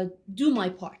do my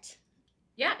part.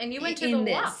 Yeah, and you went to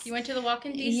the walk. You went to the walk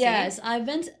in DC. Yes, I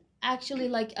went actually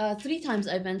like 3 times.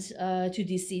 I went to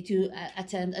DC to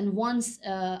attend, and once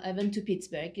I went to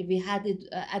Pittsburgh. We had it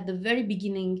at the very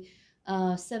beginning.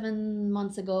 7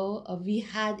 months ago, we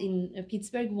had in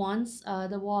Pittsburgh once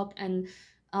the walk, and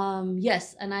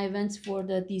yes, and I went for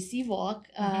the DC walk,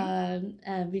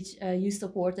 which you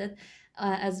supported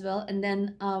as well. And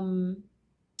then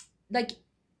like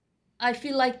I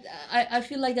feel like I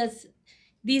feel like that's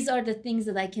these are the things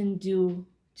that I can do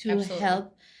to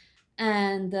help,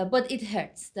 and but it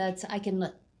hurts that I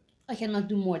cannot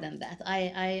do more than that.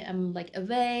 I am like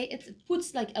away. It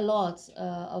puts like a lot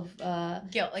of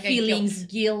guilt, like feelings,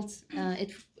 guilt.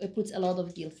 It puts a lot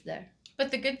of guilt there.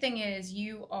 But the good thing is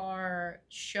you are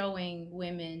showing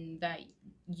women that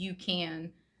you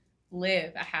can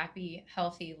live a happy,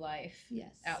 healthy life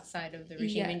outside of the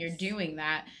regime, and you're doing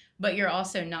that, but you're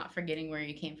also not forgetting where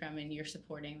you came from, and you're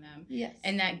supporting them. Yes.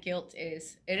 And that guilt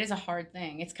is a hard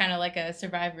thing. It's kind of like a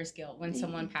survivor's guilt when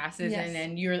someone passes and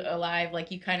then you're alive,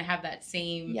 like you kind of have that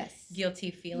same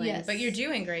guilty feeling. Yes. But you're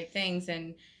doing great things,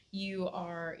 and you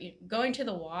are going to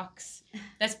the walks.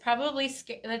 That's probably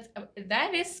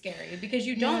that is scary because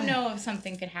you don't know if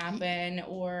something could happen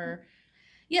or.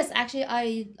 Yes, actually,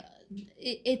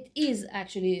 it is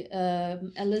actually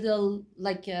a little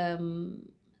like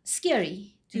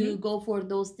scary to go for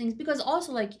those things, because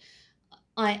also like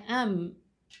I am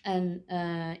an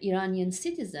Iranian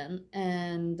citizen,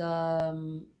 and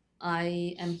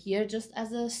I am here just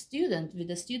as a student with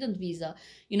a student visa.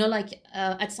 Like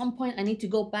at some point I need to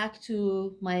go back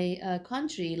to my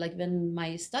country, like when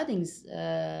my studies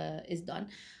is done.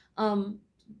 Um,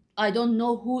 I don't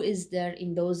know who is there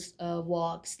in those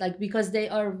walks, like because they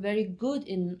are very good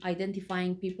in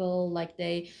identifying people. Like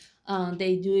they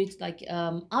do it like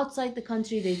outside the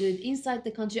country, they do it inside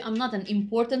the country. I'm not an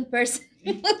important person.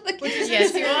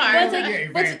 Yes, you are. But, like, Yeah,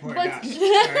 you're very important. but-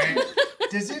 All right.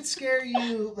 Does it scare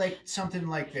you, like something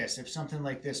like this? If something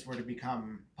like this were to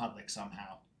become public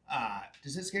somehow,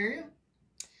 does it scare you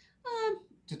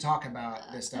to talk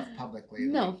about this stuff publicly?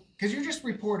 No. Because you're just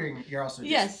reporting. You're also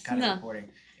just Yes, kind of no. reporting.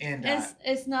 And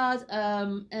it's not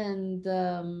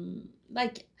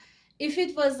like if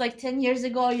it was like 10 years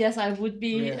ago, yes, I would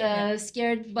be Really?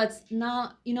 scared, but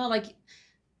now like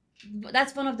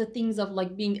that's one of the things of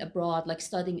like being abroad, like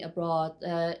studying abroad,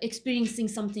 experiencing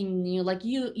something new. Like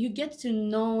you get to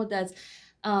know that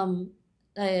I'm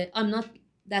not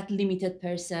that limited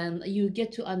person. You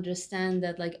get to understand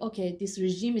that, like, okay, this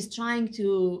regime is trying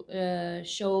to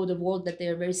show the world that they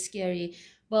are very scary,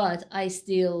 but I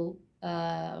still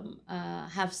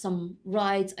have some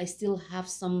rights. I still have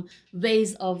some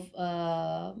ways of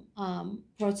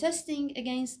protesting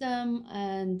against them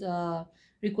and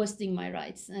requesting my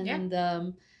rights. And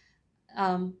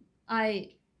I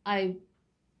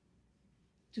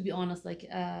to be honest,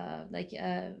 I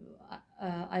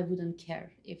wouldn't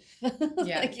care if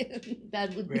like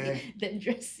that would Really? be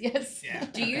dangerous. Yes. Yeah.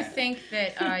 Do you Okay. think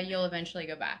that you'll eventually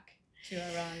go back to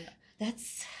Iran?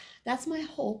 That's my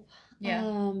hope.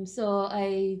 Yeah. So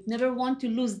I never want to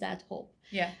lose that hope.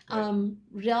 Yeah.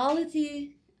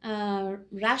 Reality,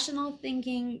 rational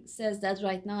thinking says that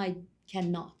right now I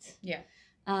cannot. Yeah.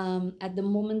 At the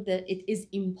moment that it is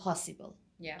impossible.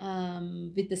 Yeah.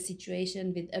 With the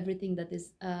situation, with everything that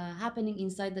is happening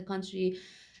inside the country,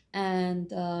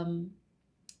 and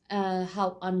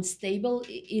how unstable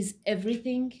is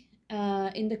everything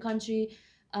in the country.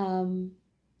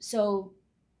 So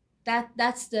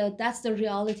that's the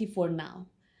reality for now.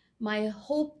 My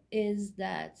hope is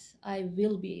that I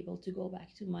will be able to go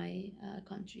back to my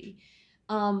country.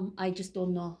 I just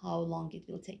don't know how long it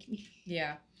will take me.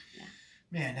 Yeah.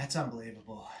 Man, that's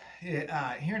unbelievable.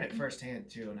 Hearing it firsthand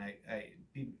too, and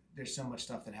there's so much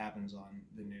stuff that happens on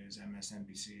the news,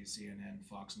 MSNBC, CNN,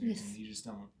 Fox News, Yes.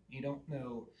 and you don't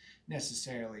know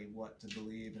necessarily what to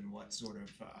believe and what sort of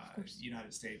course.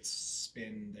 United States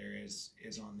spin there is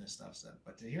on this stuff.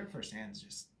 But to hear it firsthand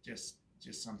is just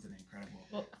something incredible.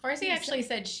 Well, Farzaneh actually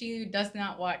said she does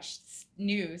not watch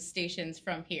news stations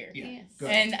from here. Yeah, Yes. good.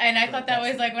 And I Good, thought that that's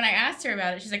was it. like when I asked her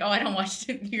about it, she's like, "Oh, I don't watch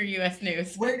your U.S.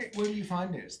 news." Where do you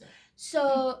find news then? So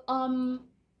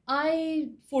I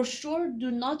for sure do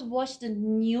not watch the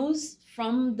news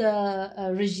from the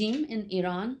regime in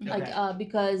Iran, like Okay.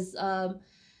 because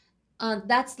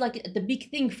that's like the big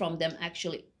thing from them.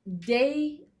 Actually,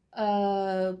 they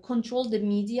control the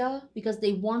media because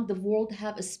they want the world to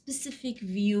have a specific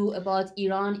view about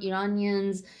Iran,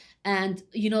 Iranians, and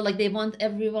like they want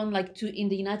everyone like to in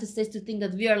the United States to think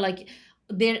that we are like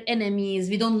their enemies.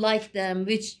 We don't like them,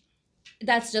 which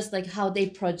that's just like how they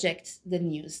project the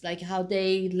news, like how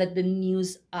they let the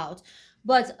news out.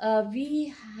 But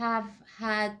we have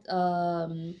had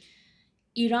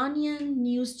Iranian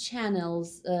news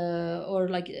channels or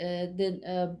like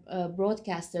the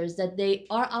broadcasters that they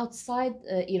are outside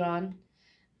Iran,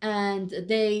 and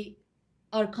they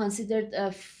are considered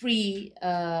free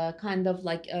kind of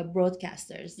like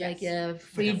broadcasters, Yes. like free Like a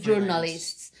freelance.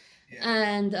 journalists.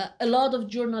 Yeah. And a lot of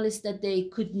journalists that they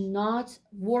could not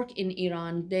work in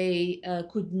Iran, they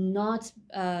could not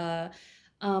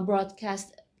broadcast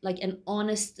like an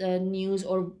honest news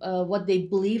or what they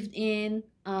believed in.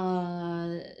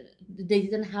 They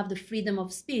didn't have the freedom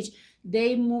of speech.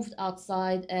 They moved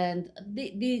outside, and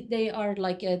they are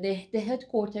like the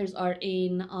headquarters are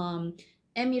in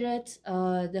Emirates.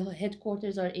 The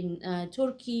headquarters are in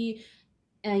Turkey,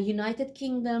 United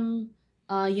Kingdom,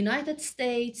 United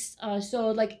States.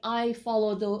 So like I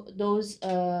follow those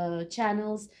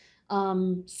channels.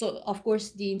 So of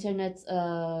course the internet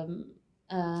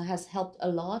has helped a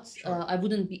lot. Sure. I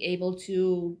wouldn't be able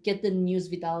to get the news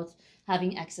without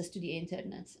having access to the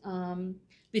internet,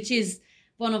 which is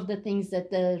one of the things that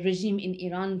the regime in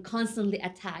Iran constantly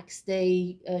attacks.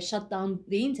 They shut down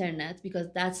the internet because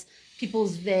that's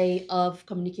people's way of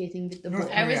communicating with the North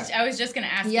world. I was just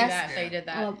gonna ask you Yes. that if they did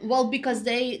that. Well, because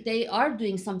they are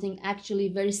doing something actually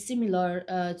very similar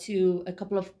to a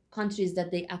couple of countries that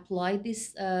they apply this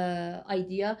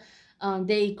idea.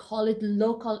 They call it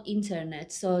local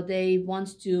internet. So they want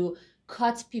to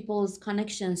cut people's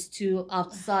connections to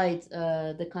outside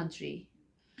the country.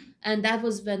 And that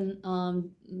was when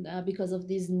because of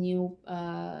this new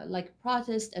like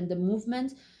protest and the movement,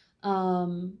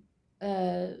 um,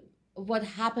 uh, what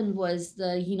happened was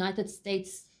the United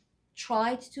States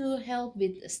tried to help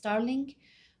with Starlink,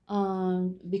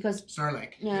 because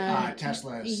Starlink,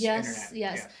 Tesla's yes, internet.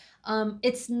 yes. Yeah.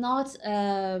 It's not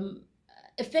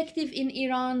effective in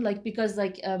Iran, like because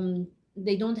like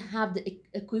they don't have the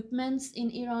equipments in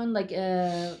Iran like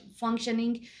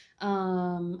functioning,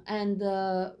 and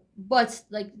but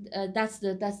like that's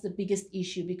the biggest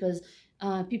issue, because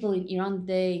people in Iran,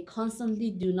 they constantly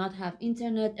do not have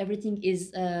internet. Everything is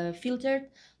filtered,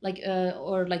 like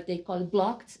or like they call it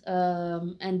blocked,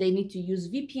 and they need to use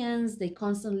VPNs. They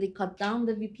constantly cut down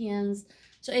the VPNs,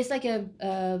 so it's like a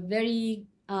very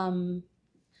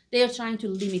they are trying to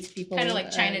limit people. Kind of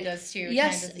like China does too. Yes,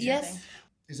 China does the same yes. thing.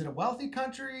 Is it a wealthy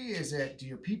country? Is it? Do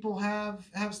your people have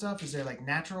stuff? Is there like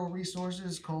natural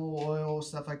resources, coal, oil,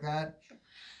 stuff like that?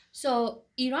 So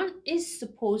Iran is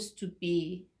supposed to be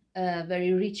a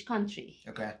very rich country,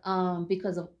 Okay.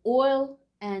 because of oil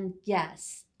and gas.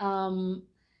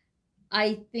 I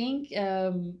think,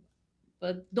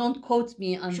 but don't quote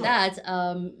me on Sure. that.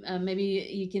 Maybe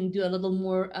you can do a little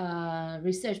more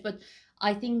research. But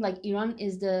I think like Iran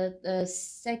is the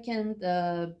second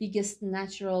biggest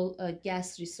natural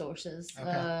gas resources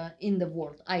Okay. in the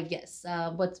world, I guess.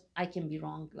 But I can be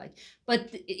wrong. Like, but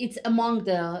it's among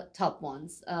the top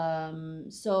ones.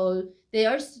 So they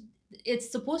are. It's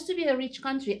supposed to be a rich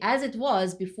country, as it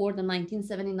was before the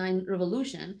 1979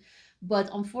 revolution. But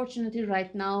unfortunately,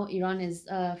 right now, Iran is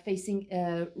facing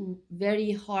a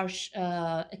very harsh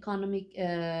economic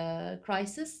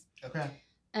crisis. Okay.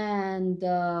 And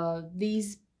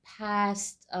these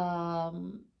past,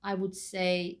 I would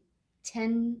say,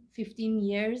 10, 15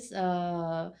 years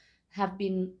have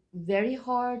been very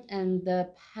hard. And the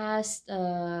past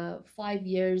 5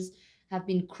 years have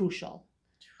been crucial.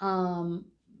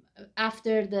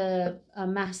 After the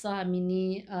Mahsa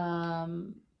Amini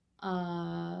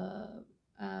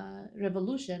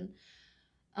revolution,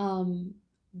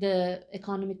 the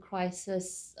economic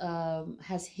crisis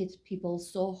has hit people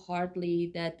so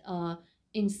hardly that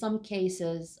in some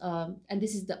cases, and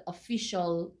this is the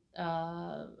official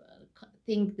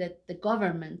thing that the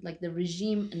government, like the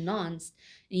regime, announced.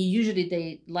 Usually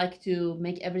they like to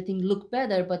make everything look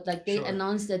better, but like they Sure.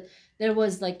 announced that there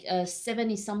was like a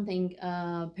 70 something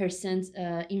percent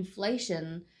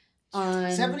inflation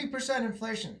on 70%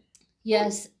 inflation.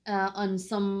 yes, on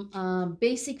some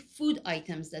basic food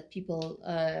items that people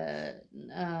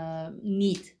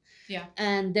need. Yeah.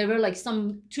 And there were like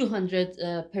some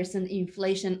 200%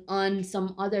 inflation on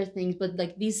some other things, but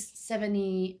like these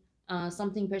 70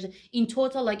 something percent in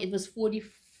total, like it was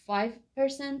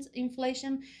 45%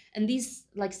 inflation. And these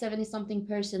like 70 something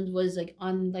percent was like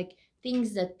on like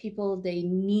things that people they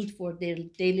need for their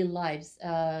daily lives.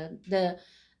 The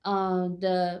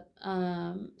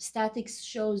statics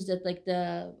shows that like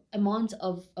the amount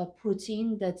of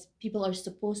protein that people are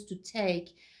supposed to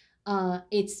take,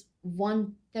 it's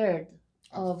 1/3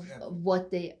 of what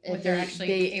they What they're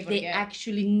actually able to get.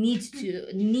 actually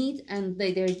need, and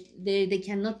they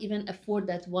cannot even afford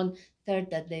that 1/3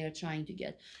 that they are trying to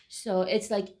get. So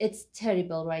it's like it's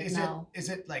terrible right now. Is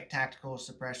it like tactical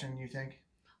suppression, you think?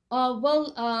 Well,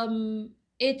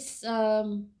 it's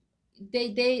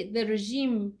the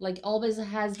regime like always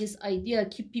has this idea,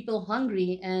 keep people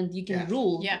hungry and you can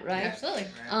rule. Yeah, right? absolutely.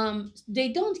 Right. They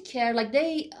don't care. Like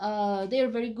they are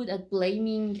very good at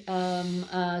blaming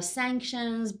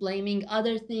sanctions, blaming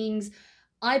other things.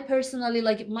 I personally,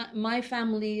 like my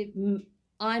family,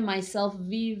 I myself,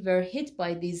 we were hit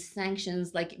by these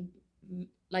sanctions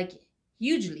like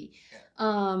hugely.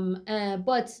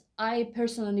 But I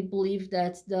personally believe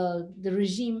that the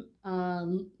regime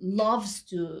loves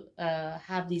to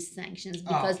have these sanctions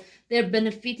because they're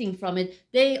benefiting from it.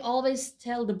 They always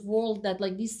tell the world that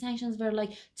like these sanctions were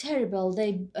like terrible.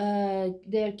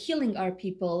 They're killing our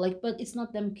people. Like, but it's not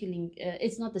them killing.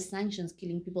 It's not the sanctions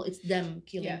killing people. It's them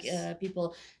killing people.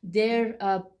 Their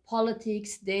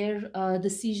politics, their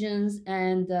decisions,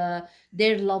 and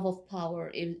their love of power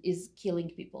is killing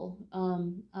people.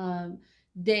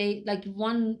 They like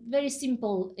one very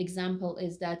simple example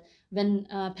is that when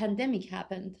pandemic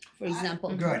happened, for example.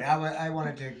 Good. I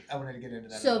wanted to get into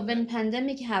that. So when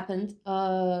pandemic happened,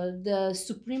 the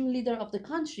supreme leader of the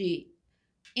country,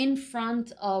 in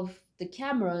front of the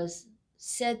cameras,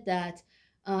 said that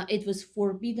it was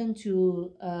forbidden to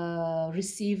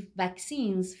receive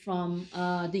vaccines from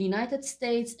the United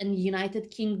States and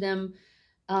United Kingdom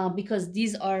because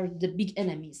these are the big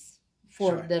enemies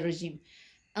for the regime.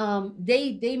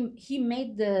 he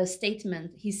made the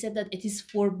statement. He said that it is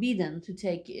forbidden to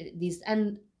take these,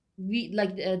 and we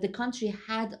like the country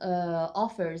had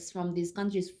offers from these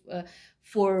countries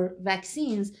for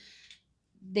vaccines.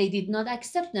 They did not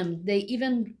accept them. They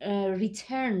even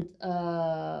returned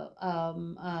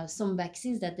some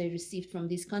vaccines that they received from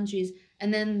these countries.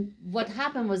 And then what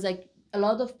happened was like a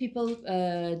lot of people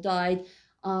died.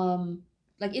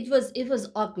 Like it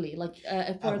was ugly. Like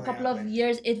for a couple of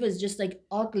years, it was just like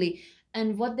ugly.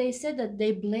 And what they said that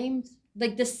they blamed,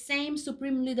 like the same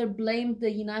supreme leader blamed the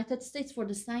United States for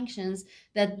the sanctions,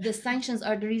 that the sanctions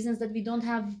are the reasons that we don't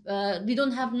have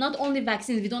not only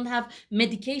vaccines, we don't have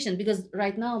medication, because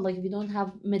right now like we don't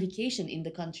have medication in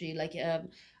the country, like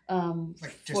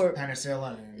just for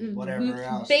penicillin and whatever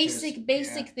else. Basic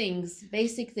things.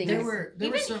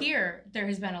 Here there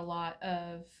has been a lot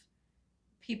of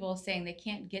people saying they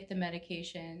can't get the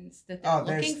medications that they're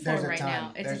looking for right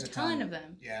now. It's a ton of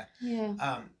them. Yeah.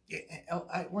 Yeah.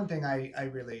 One thing I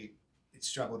really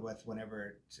struggled with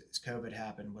whenever COVID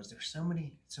happened was there's so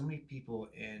many people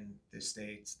in the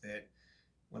States that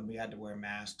when we had to wear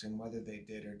masks, and whether they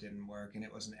did or didn't work, and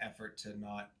it was an effort to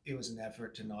not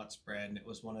spread, and it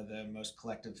was one of the most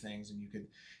collective things, and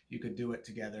you could do it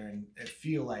together and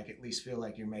feel like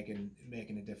you're making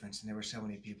a difference. And there were so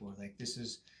many people who were like, this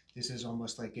is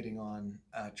almost like getting on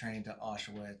a train to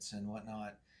Auschwitz and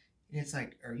whatnot. And it's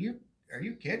like, are you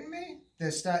kidding me?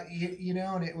 This stuff,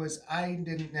 and it was, I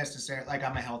didn't necessarily, like,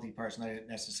 I'm a healthy person. I didn't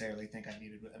necessarily think I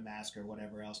needed a mask or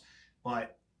whatever else,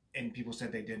 and people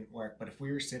said they didn't work. But if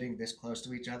we were sitting this close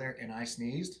to each other and I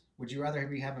sneezed, would you rather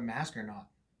we have a mask or not?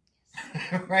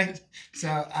 Yes. Right? So,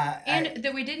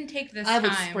 that we didn't take this time. I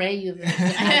would spray you. We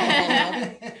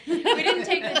didn't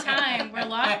take the time. We're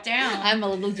locked down. I'm a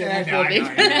little germophobic.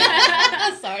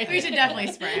 Sorry. We should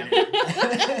definitely spray them.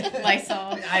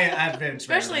 Lysol. I've been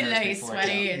especially today.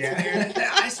 Sweaty. It's weird.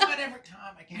 I sweat every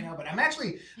time. I can't help it. I'm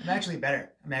actually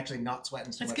better. I'm actually not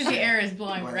sweating so much. That's because the air is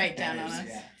blowing right down on us.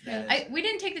 Yeah, we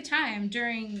didn't take the time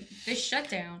during this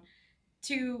shutdown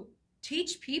to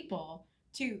teach people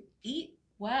to eat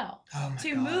well,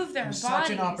 to move their bodies.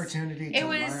 Such an opportunity to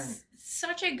learn. It was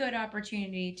such a good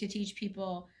opportunity to teach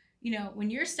people, when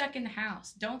you're stuck in the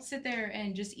house, don't sit there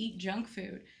and just eat junk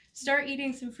food. Start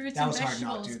eating some fruits and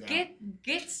vegetables.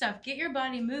 Get stuff. Get your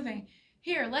body moving.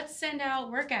 Here, let's send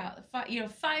out workout.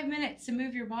 5 minutes to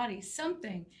move your body.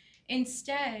 Something.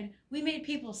 Instead, we made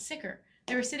people sicker.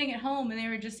 They were sitting at home and they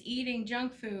were just eating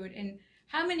junk food. And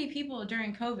how many people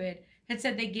during COVID had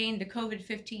said they gained the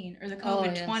COVID-15 or the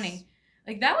COVID-20? Yes.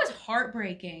 Like, that was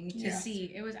heartbreaking to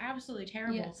see. It was absolutely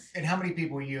terrible. Yes. And how many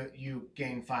people you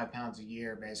gain 5 pounds a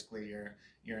year, basically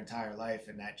your entire life,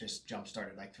 and that just jump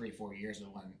started like 3-4 years at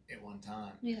one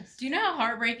time. Yes. Do you know how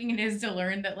heartbreaking it is to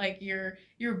learn that like your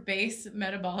base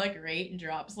metabolic rate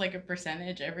drops like a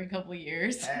percentage every couple of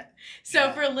years?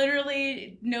 So for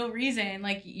literally no reason,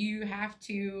 like, you have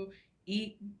to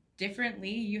eat differently,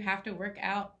 you have to work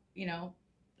out,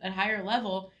 at higher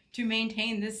level to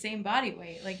maintain this same body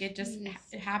weight. Like, it just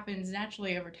it happens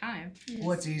naturally over time. Yes.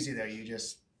 Well, it's easy though. You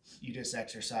just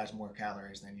exercise more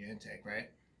calories than you intake, right?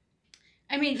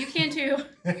 I mean, you can't do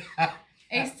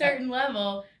a certain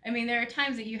level. I mean, there are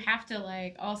times that you have to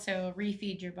like also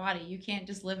refeed your body. You can't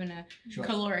just live in a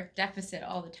caloric deficit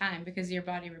all the time, because your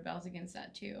body rebels against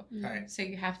that too. Right. So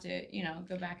you have to,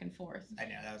 go back and forth. I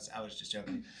know I was just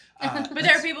joking. But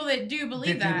there are people that do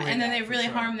believe that, and then they really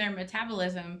harm their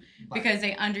metabolism because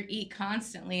they undereat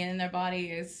constantly, and their body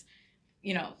is,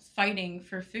 fighting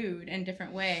for food in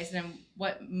different ways. And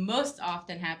what most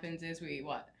often happens is we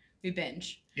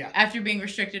binge. Yeah. After being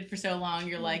restricted for so long,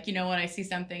 you're like, you know what, I see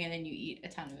something, and then you eat a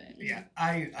ton of it. Yeah.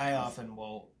 I often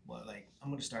will like, I'm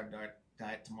going to start a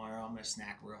diet tomorrow. I'm going to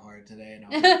snack real hard today, and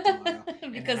I'll eat tomorrow.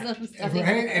 Because and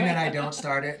then I don't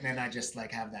start it, and then I just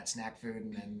like have that snack food,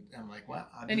 and then I'm like, well,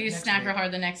 I'll do then you snack real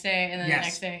hard the next day, and then the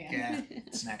next day. Yeah.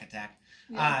 Snack attack.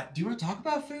 Yeah. Do you want to talk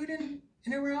about food in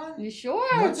Iran? Sure.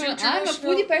 I'm a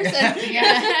foodie person.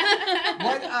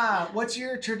 Yeah. What's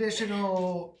your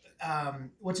traditional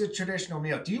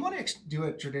meal? Do you want to do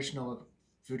a traditional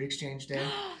food exchange day?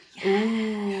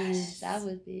 Yes. That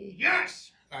would be.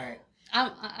 Yes. All right.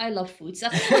 I love food. So.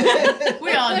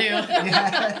 We all do.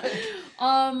 Yeah.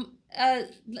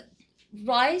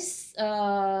 Rice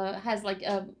has like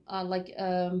a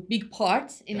big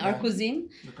part in our cuisine.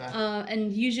 Okay.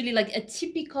 And usually like a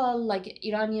typical like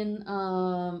Iranian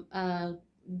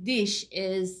dish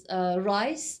is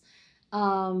rice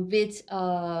with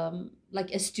like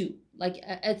a stew, like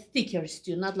a thicker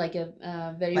stew, not like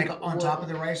a very like on top of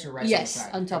the rice or rice? Yes, on the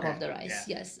side? on top of the rice.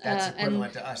 Yeah. Yes, That's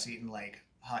equivalent to us eating like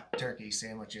hot turkey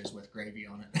sandwiches with gravy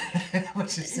on it,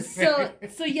 which is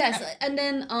So yes, and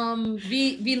then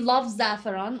we love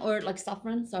saffron,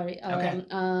 sorry. Okay.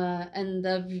 And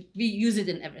we use it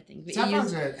in everything.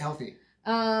 Saffron's healthy.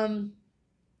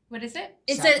 What is it?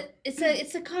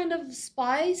 It's a kind of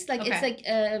spice. Like Okay. it's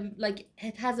like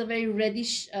it has a very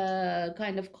reddish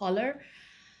kind of color,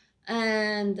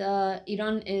 and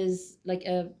Iran is like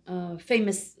a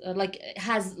famous like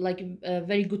has like a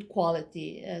very good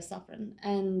quality saffron,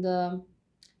 and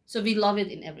so we love it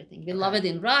in everything. We love it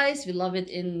in rice. We love it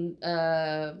in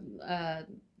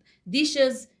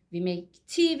dishes. We make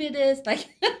tea with it,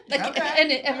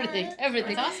 and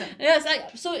everything. That's awesome. Yes,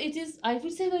 so it is. I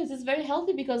would say that it is very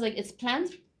healthy because like it's plant.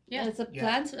 Yeah. It's a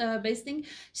plant based thing.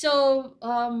 So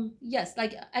yes,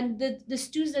 like and the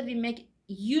stews that we make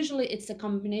usually it's a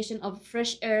combination of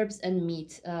fresh herbs and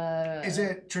meat. Is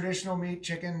it traditional meat,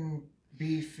 chicken,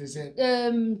 beef? Is it?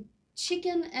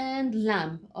 Chicken and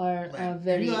lamb are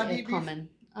very common.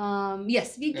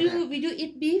 Yes, we do. Okay. We do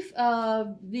eat beef.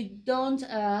 We don't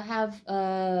have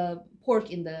pork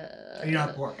in the. You don't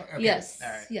have pork. Okay. Yes. All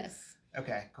right. Yes.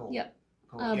 Okay. Cool. Yeah.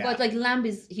 Cool. Yeah. But like lamb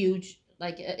is huge.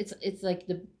 Like it's like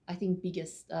the I think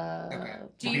biggest. Okay.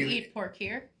 Do you eat pork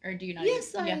here, or do you not?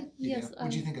 Yes, eat? yes.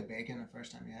 What'd you think of bacon the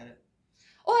first time you had it?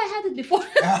 Oh, I had it before.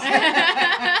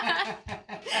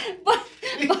 but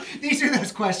These are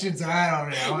those questions that I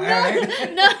don't know.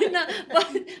 no.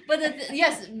 But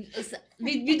yes,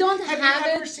 we don't have Have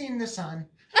you ever it. seen the sun?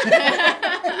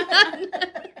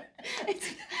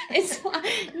 It's fine.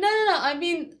 No. I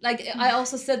mean, like I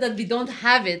also said that we don't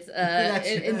have it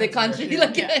in the country. Right.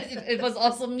 Like it was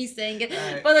also me saying it,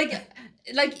 Right. but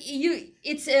like you,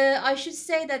 it's I should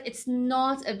say that it's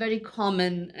not a very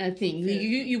common thing.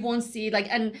 You won't see like,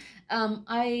 and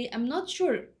I am not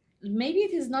sure. Maybe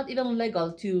it is not even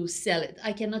legal to sell it.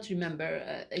 I cannot remember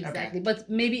exactly, but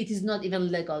maybe it is not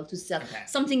even legal to sell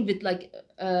something with like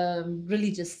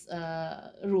religious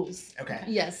rules. Okay.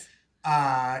 Yes.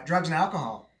 Drugs and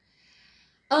alcohol.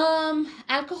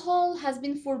 Alcohol has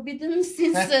been forbidden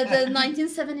since the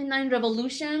 1979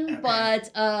 revolution,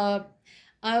 but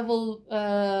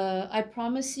I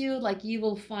promise you, like you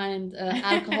will find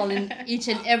alcohol in each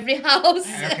and every house.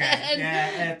 Okay,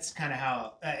 yeah, that's kind of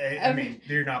how. I mean,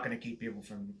 you're not going to keep people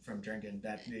from drinking.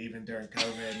 That even during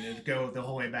COVID, and it go the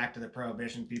whole way back to the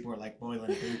prohibition. People were like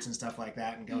boiling boots and stuff like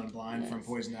that, and going blind from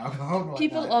poison alcohol.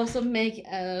 People also make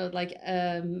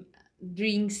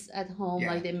drinks at home,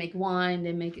 like they make wine.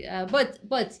 They make, but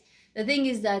the thing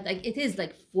is that like it is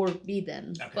like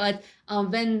forbidden. Okay. But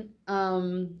when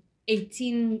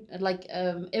 18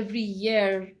 every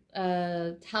year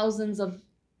thousands of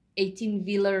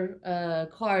 18-wheeler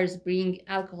cars bring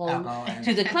alcohol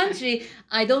to the country,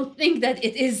 I don't think that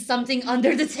it is something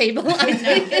under the table. I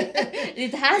think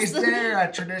it has. Is there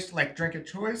a tradition like drink of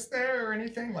choice there or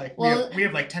anything? Like we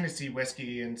have like Tennessee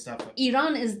whiskey and stuff.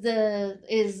 Iran is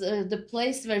the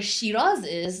place where Shiraz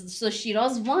is. So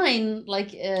Shiraz wine,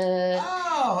 like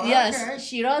yes,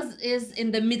 Shiraz is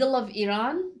in the middle of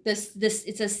Iran. This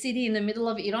it's a city in the middle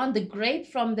of Iran. The grape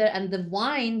from there and the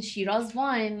wine, Shiraz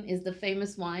wine, is the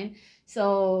famous wine.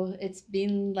 So it's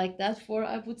been like that for,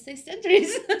 I would say,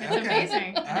 centuries. That's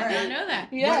amazing. I did not know that.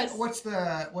 Yes. What's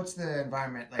the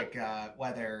environment like?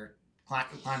 Weather,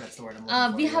 climate's the word I'm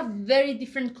looking for. We have very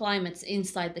different climates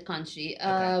inside the country.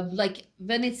 Like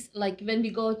when we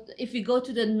go, if we go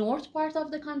to the north part of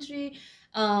the country,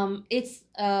 it's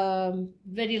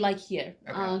very like here,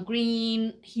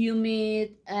 green,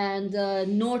 humid, and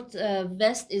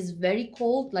northwest is very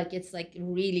cold. Like it's like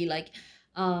really like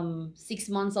 6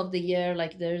 months of the year,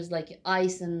 like there's like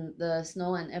ice and the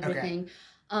snow and everything.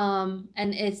 And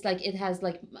it's like it has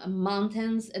like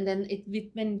mountains, and then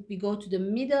when we go to the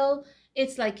middle,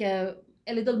 it's like a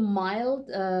little mild,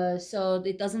 so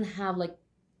it doesn't have like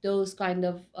those kind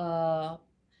of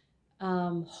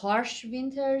harsh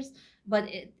winters, but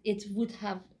it would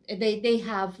have, they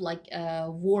have like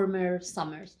warmer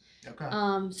summers.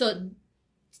 So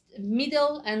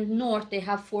middle and north, they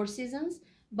have 4 seasons,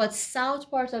 but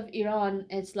south part of Iran,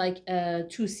 it's like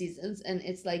 2 seasons, and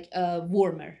it's like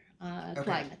warmer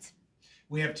climate.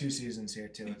 We have 2 seasons here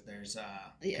too. If there's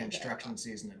construction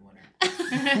season and winter.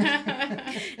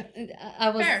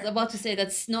 I was about to say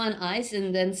that snow and ice,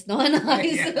 and then snow and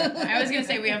ice. I was gonna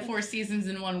say we have 4 seasons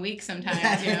in 1 week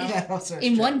sometimes. You know,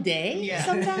 in one day.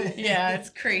 Sometimes. Yeah, it's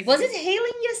crazy. Was it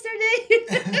hailing yesterday?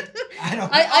 I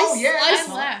don't.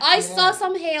 I saw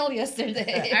some hail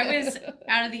yesterday. I was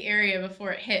out of the area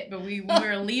before it hit, but we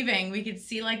were leaving. We could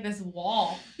see like this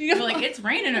wall. We're like, it's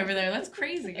raining over there. That's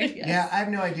crazy. Yeah, I have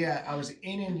no idea. I was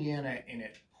in Indiana and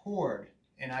it poured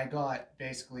and I got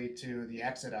basically to the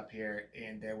exit up here,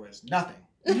 and there was nothing.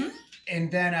 Mhm.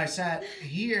 And then I sat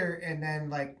here, and then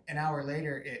like an hour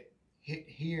later, it hit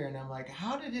here, and I'm like,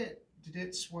 how did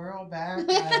it swirl back?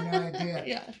 I have no idea.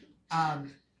 Yeah.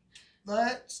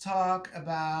 Let's talk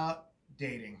about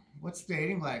dating. What's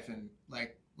dating life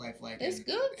like? It's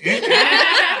good. Yeah,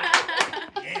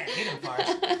 hit him, Fars.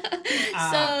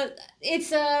 So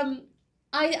it's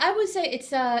I would say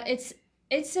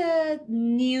it's a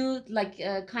new like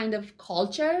kind of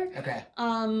culture. Okay.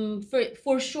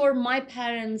 For sure my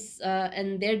parents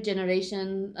and their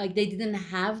generation, like they didn't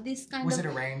have this kind Was of it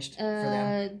arranged for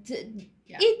them?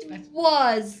 Yeah, it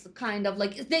was kind of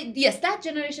like yes, that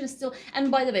generation is still.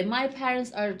 And by the way, my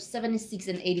parents are 76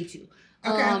 and 82.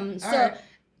 Okay. So All right.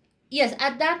 yes,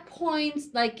 at that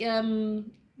point, like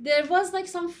there was like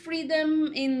some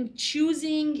freedom in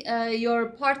choosing your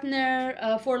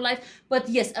partner for life. But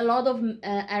yes, a lot of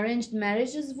arranged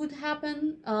marriages would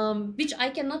happen, which I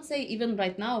cannot say even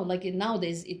right now. Like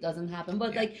nowadays, it doesn't happen.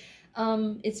 But Yeah. like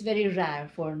it's very rare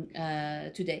for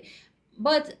today.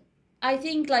 But I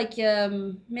think like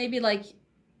maybe like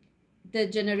the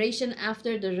generation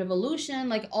after the revolution,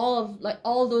 like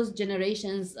all those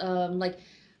generations, like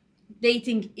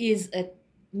dating is a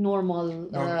normal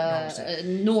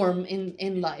norm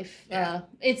in life. Yeah.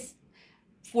 It's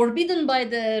forbidden by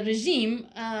the regime.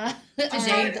 I'm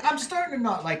starting to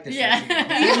not like this. Yeah. regime.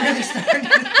 I'm really starting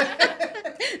to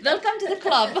Welcome to the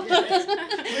club.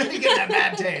 really get that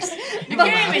bad taste. You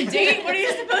can't even date. What are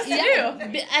you supposed to do?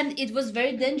 And it was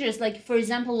very dangerous. Like for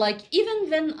example, like even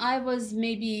when I was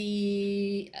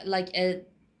maybe like a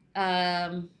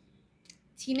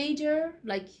teenager,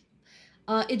 like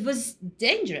it was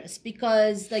dangerous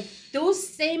because like those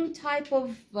same type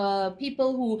of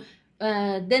people who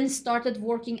then started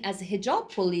working as hijab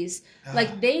police,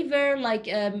 like they were like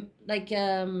they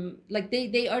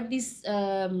are this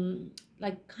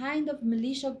like kind of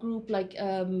militia group, like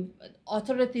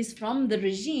authorities from the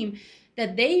regime,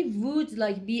 that they would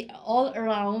like be all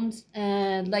around,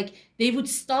 and like they would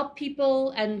stop people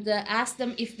and ask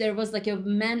them if there was like a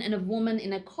man and a woman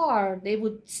in a car. They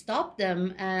would stop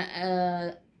them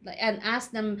and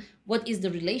ask them what is the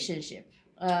relationship.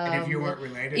 And if you weren't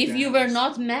related, if then you it were was-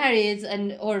 not married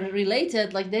and or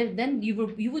related, like then you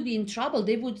would be in trouble.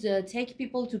 They would take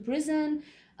people to prison.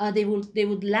 They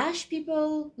would lash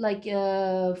people like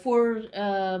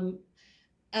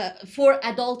for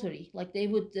adultery. Like they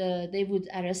would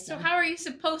arrest So them. how are you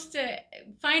supposed to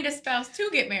find a spouse to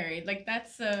get married? Like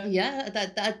that's Yeah,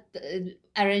 that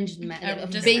arranged marriage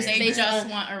just based- they based- just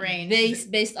want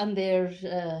arranged. based on their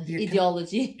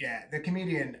ideology. Yeah, the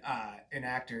comedian and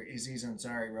actor Aziz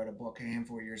Ansari wrote a book a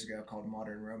handful of years ago called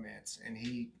Modern Romance, and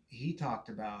he talked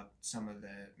about some of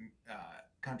the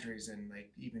countries, and like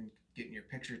even getting your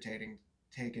picture taken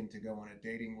to go on a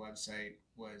dating website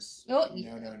was no.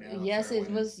 Yes, for it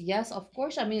women. was. Yes, of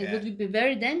course. I mean, Yeah. it would be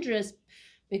very dangerous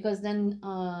because then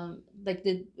like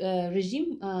the regime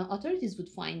authorities would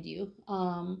find you.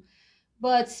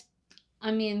 But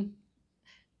I mean,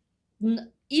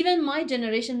 even my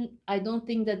generation, I don't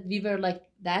think that we were like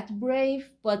that brave,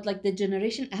 but like the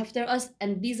generation after us,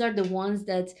 and these are the ones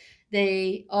that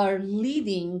they are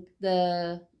leading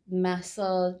the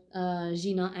Mahsa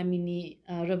Jina Amini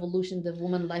revolution, the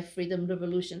woman life freedom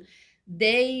revolution.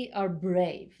 They are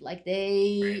brave. Like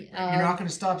they You're not going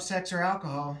to stop sex or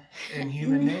alcohol in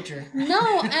human nature.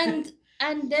 no,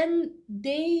 and then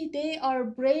they are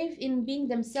brave in being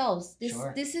themselves.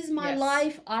 Sure. This is my Yes.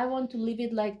 life. I want to live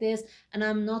it like this, and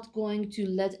I'm not going to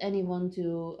let anyone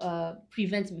to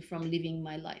prevent me from living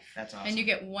my life. That's awesome. And you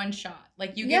get one shot.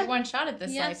 Like you Yeah. get one shot at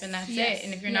this Yes, life, and that's yes, it.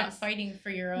 And if you're yes. not fighting for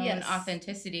your own Yes.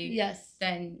 authenticity, Yes,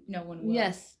 then no one will.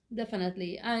 yes,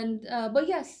 definitely. And but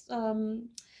yes,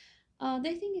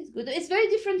 dating is good. It's very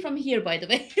different from here, by the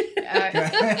way.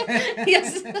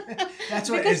 Yes. That's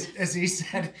what, Because- as he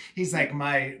said, he's like,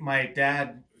 my dad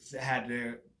had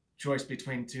a choice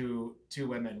between two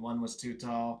women. One was too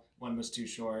tall, one was too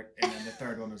short, and then the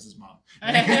third one was his mom.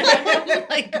 Oh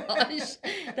my gosh,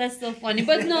 that's so funny.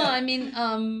 But no, I mean,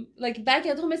 like back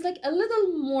at home, it's like a little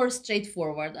more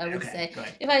straightforward, I would Okay, say. good.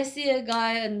 If I see a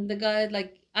guy and the guy,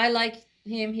 like, I like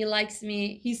him, he likes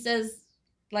me, he says,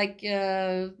 like,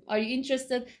 are you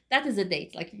interested? That is a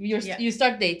date. Like, Yeah. you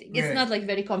start dating. It's Right. not like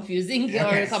very confusing Okay,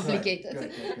 or good, complicated.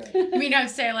 good. I mean, I would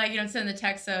say like you don't send the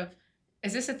text of,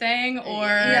 "Is this a thing?" or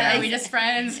Yeah, "Are we just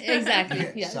friends?" Exactly.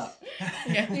 Yeah, Yes. sup.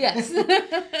 Yeah. Yes.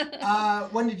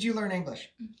 When did you learn English?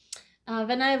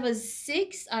 when I was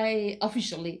 6, I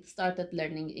officially started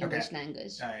learning English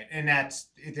language. All right, and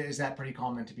is that pretty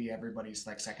common to be everybody's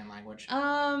like second language?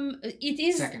 It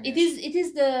is. It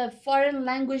is the foreign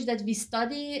language that we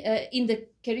study in the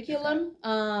curriculum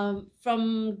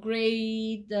from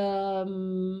grade.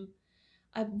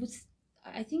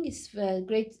 I think it's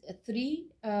grade 3.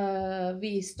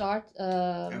 We start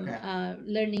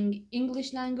learning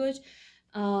English language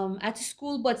at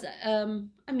school, but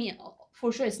I mean,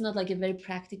 for sure, it's not like a very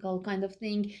practical kind of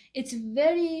thing. It's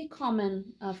very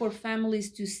common for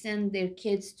families to send their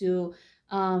kids to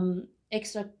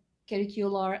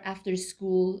extracurricular after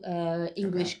school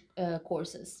English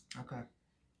courses. Okay.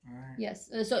 All right. Yes.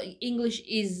 So English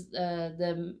is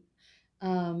the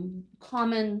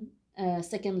common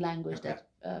second language that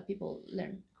people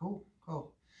learn. Cool.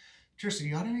 Trista,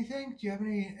 you got anything? Do you have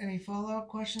any follow-up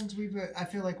questions? I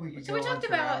feel like we could go on for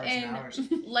hours. So we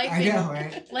talked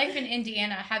about life in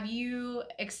Indiana. Have you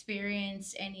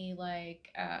experienced any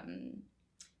like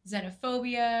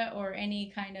xenophobia or any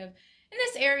kind of in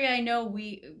this area? I know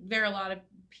there are a lot of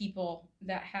people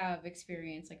that have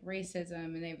experienced like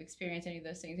racism and they've experienced any of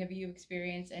those things. Have you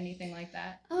experienced anything like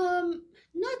that?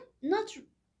 Not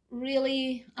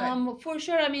really. For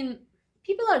sure. I mean,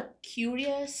 people are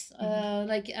curious,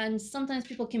 and sometimes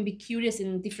people can be curious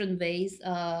in different ways.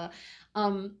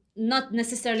 Not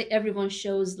necessarily everyone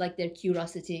shows like their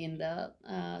curiosity in the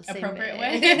same appropriate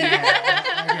way. Yeah,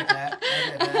 I get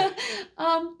that.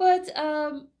 But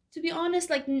to be honest,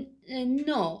 like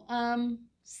no.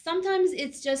 Sometimes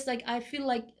it's just like I feel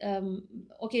like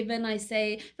when I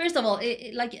say, first of all,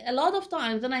 like a lot of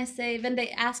times when they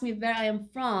ask me where I am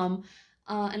from.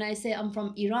 And I say I'm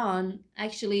from Iran,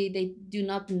 actually they do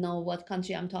not know what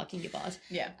country I'm talking about.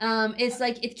 Yeah. It's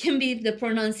like it can be the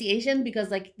pronunciation because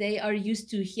like they are used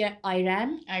to hear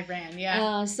Iran.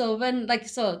 Yeah. So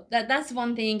that's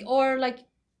one thing. Or like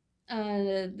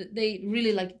they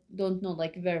really like don't know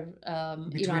like where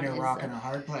between Iran a rock and a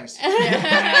hard place.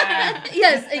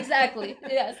 Yes, exactly.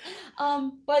 Yes.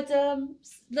 But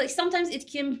like sometimes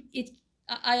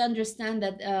I understand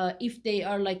that if they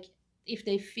are like if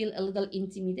they feel a little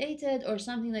intimidated or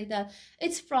something like that,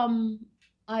 it's from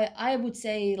I would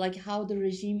say like how the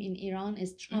regime in Iran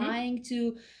is trying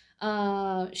to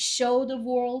show the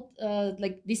world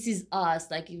like this is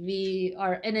us, like we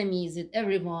are enemies with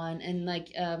everyone and like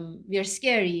we are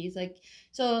scary. It's like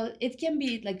so it can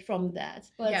be like from that.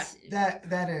 But yeah.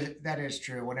 that is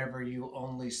true. Whenever you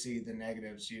only see the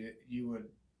negatives, you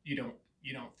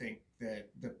don't think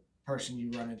that the person you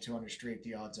run into on the street,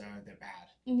 the odds are they're bad.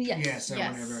 Yes. Yeah. So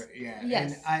whenever,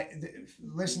 Yes. And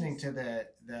listening to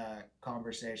the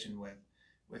conversation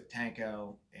with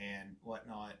Tanko and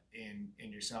whatnot, and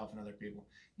yourself and other people,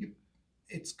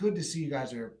 it's good to see you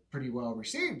guys are pretty well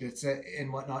received. It's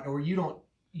and whatnot, or you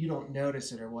don't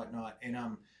notice it or whatnot. And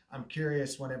I'm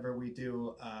curious whenever we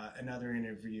do another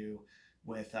interview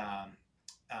with a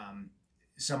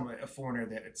foreigner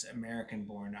that's American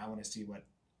born. I want to see what.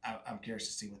 I'm curious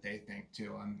to see what they think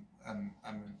too. I'm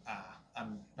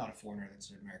not a foreigner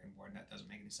that's American born. That doesn't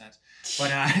make any sense.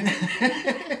 But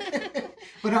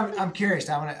but I'm curious.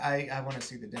 I want to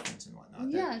see the difference and whatnot.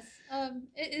 Yes.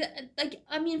 Like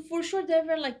I mean, for sure there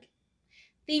were like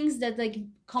things that like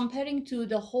comparing to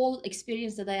the whole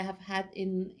experience that I have had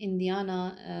in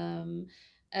Indiana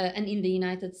and in the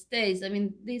United States. I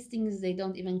mean, these things they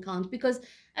don't even count because,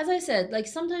 as I said, like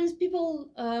sometimes people.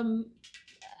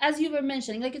 As you were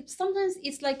mentioning, like sometimes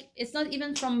it's like it's not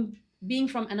even from being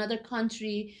from another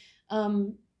country.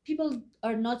 People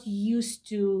are not used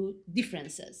to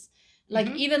differences. Like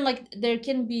even like there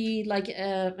can be like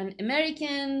an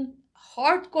American,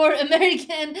 hardcore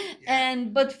American,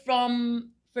 but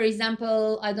from, for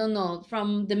example, I don't know,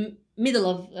 from the middle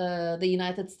of the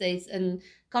United States and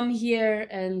come here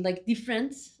and like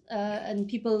different, and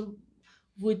people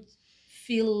would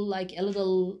feel like a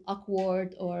little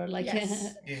awkward or like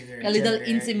a little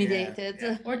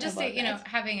intimidated, or just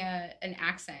having an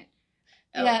accent.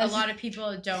 A lot of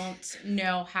people don't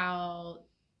know how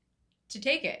to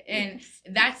take it, and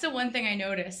that's the one thing I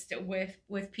noticed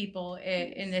with people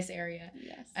in this area.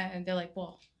 And they're like,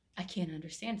 well, I can't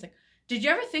understand. It's like, did you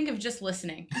ever think of just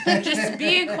listening, just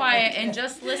being quiet and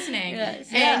just listening?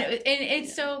 And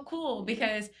it's so cool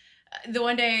because the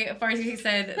one day Farzaneh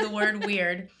said the word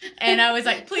weird, and I was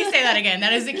like, please say that again.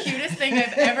 That is the cutest thing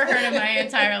I've ever heard in my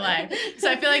entire life. So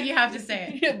I feel like you have to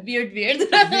say it. Weird.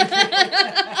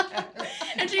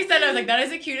 And she said, I was like, that is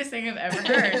the cutest thing I've ever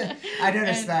heard. I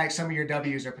noticed that some of your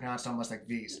W's are pronounced almost like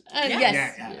V's.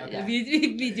 Yes. Okay.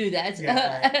 We do that.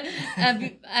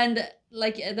 And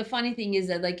like the funny thing is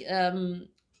that like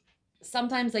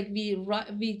sometimes like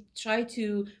we try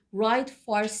to write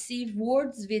Farsi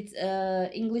words with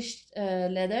English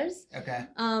letters. Okay.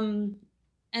 And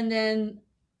then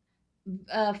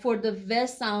for the V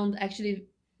sound, actually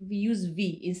we use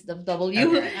V instead of W.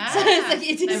 Okay. So it's like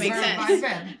it That is makes Verified sense.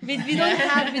 then. we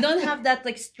don't have that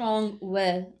like strong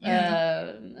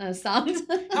W sound.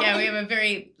 Yeah, we have a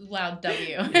very loud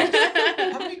W.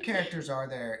 How many characters are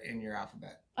there in your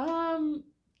alphabet?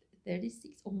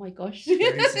 36. Oh my gosh.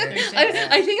 36.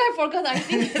 I think I forgot. I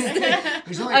think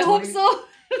There's only I hope 20. so.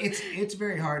 It's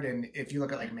very hard, and if you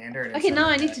look at like Mandarin. and Okay, stuff now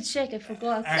like I need that- to check. I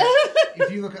forgot. All right.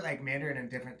 If you look at like Mandarin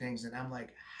and different things, and I'm like,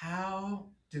 how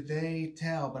do they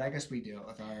tell? But I guess we do it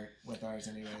with ours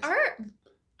anyways.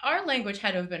 Our language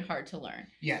had to have been hard to learn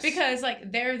Yes. because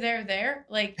like there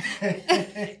like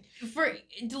for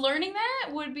learning that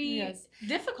would be Yes.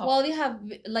 difficult. Well, we have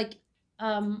like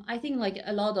I think like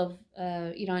a lot of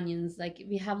Iranians like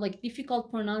we have like difficult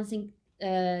pronouncing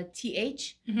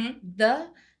th Mhm. the,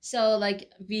 so like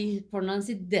we pronounce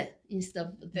it the instead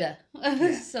of the.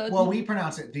 Yeah. So Well, we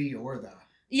pronounce it the or the.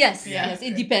 yes, Yeah. yes,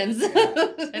 it depends. Yeah.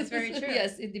 That's very true.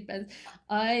 Yes, it depends.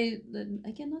 I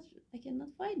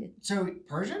cannot find it. So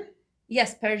Persian? Yes,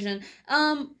 Persian.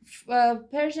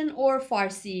 Persian or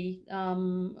Farsi.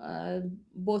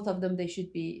 Both of them they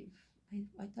should be.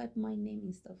 I type my name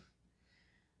and stuff.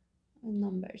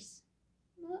 Numbers.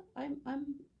 No,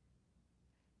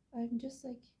 I'm just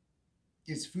like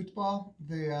Is football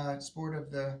the sport of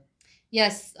the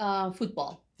yes,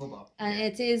 football. football? And Yeah.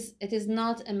 it is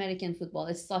not American football.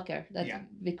 It's soccer that Yeah.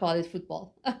 we call it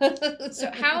football. So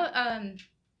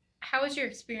how was your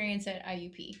experience at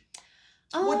IUP?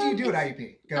 What do you do at IUP?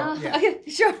 Go. Yeah. Okay,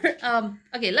 sure.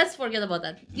 Okay, let's forget about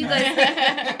that. You guys,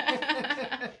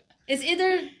 it's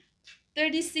either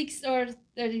 36 or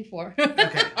 34.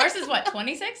 Okay. Ours is what,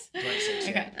 26? 26,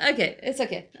 Okay. Okay, it's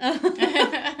okay.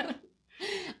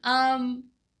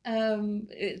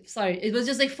 Sorry, it was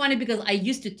just like funny because I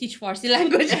used to teach Farsi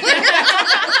language. I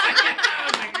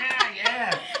was like, yeah.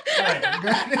 All right,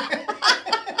 good.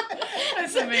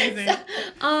 That's amazing.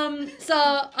 So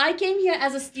I came here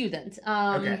as a student.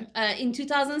 Okay. In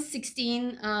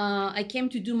 2016, I came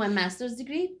to do my master's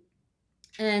degree,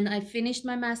 and I finished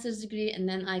my master's degree, and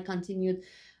then I continued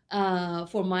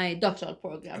for my doctoral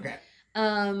program. Okay.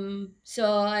 So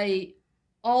I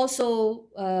also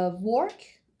work,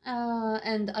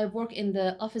 and I work in the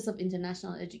Office of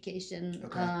International Education.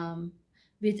 Okay.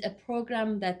 With a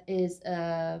program that is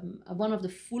one of the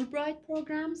Fulbright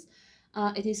programs.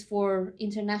 It is for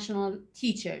international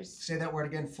teachers. Say that word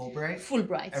again. Fulbright.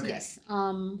 Fulbright, Okay. yes.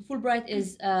 Fulbright is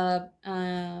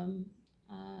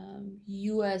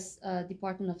U.S.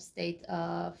 Department of State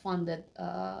funded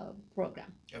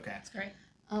program. Okay. That's great.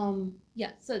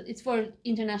 Yeah, so it's for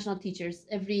international teachers.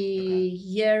 Every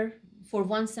year, for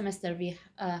one semester, we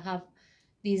have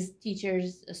these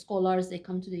teachers, scholars. They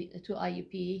come to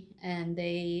IUP and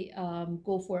they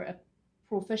go for a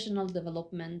professional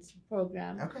development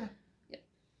program. Okay. Yeah.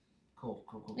 Cool.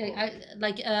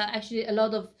 Actually, a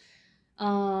lot of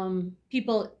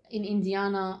people in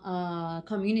Indiana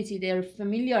community, they're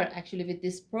familiar actually with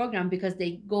this program because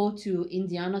they go to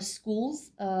Indiana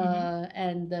schools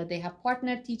and they have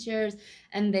partner teachers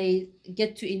and they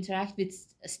get to interact with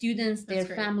students, their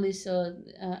great. families. So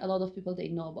a lot of people, they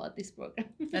know about this program.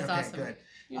 That's okay, awesome. Good.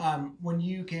 Yeah. When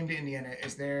you came to Indiana,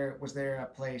 was there a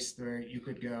place where you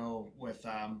could go with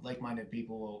like-minded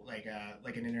people, like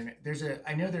an internet?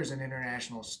 I know there's an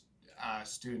international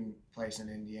student place in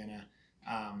Indiana.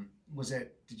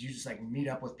 Did you just like meet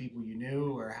up with people you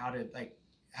knew, or how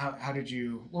did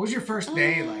you? What was your first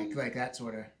day like that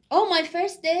sort of? Oh, my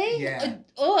first day? Yeah.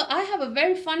 I have a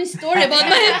very funny story about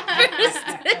my first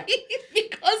day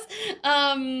because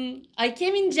I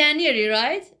came in January,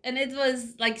 right? And it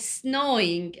was like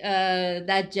snowing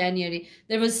that January.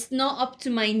 There was snow up to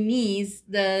my knees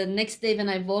the next day when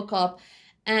I woke up.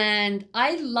 And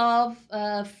I love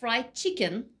fried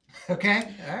chicken. Okay.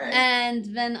 All right.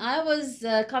 And when I was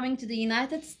coming to the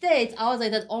United States, I was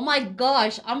like that, oh my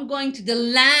gosh, I'm going to the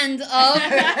land of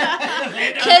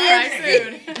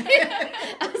KFC.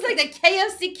 I was like, the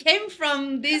KFC came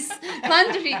from this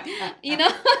country, you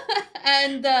know?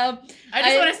 And I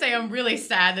just want to say I'm really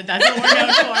sad that that's what we're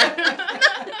known for.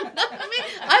 I mean,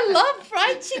 I love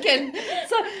fried chicken.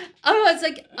 So I was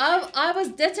like, I was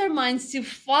determined to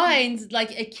find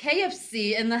like a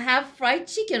KFC and have fried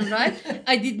chicken, right?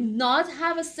 I did not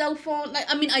have a cell phone.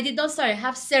 I did not,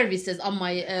 have services on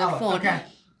my phone. Okay.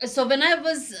 So when I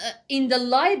was in the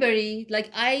library,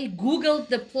 like I Googled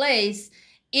the place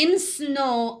in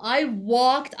snow. I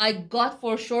walked, I got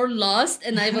for sure lost,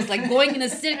 and I was like going in a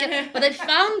circle, but I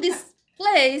found this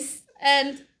place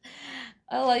and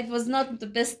Well, it was not the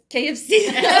best KFC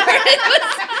ever.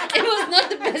 It was not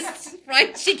the best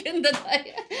fried chicken that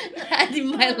I had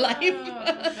in my life.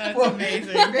 That's Well,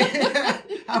 amazing.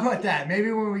 How about that?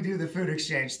 Maybe when we do the food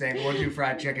exchange thing, we'll do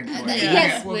fried chicken for you.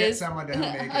 Yes, We'll get please. someone to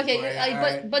make it Okay, for you. All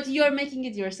right? but you're making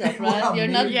it yourself, right? Well, You're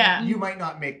me- not. Yeah. You might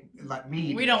not make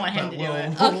me. We don't want him but to do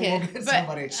it. Okay. We'll get But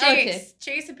somebody.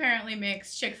 Chase apparently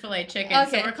makes Chick-fil-A chicken,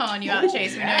 Okay. so we're calling you out,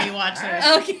 Chase. We know you watch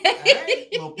Yeah. this. Okay. All right.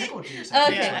 Little pickle juice. I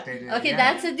think Okay. is what they do. Okay, yeah.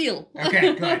 that's a deal.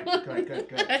 Okay,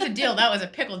 good. That's a deal. That was a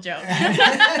pickle joke.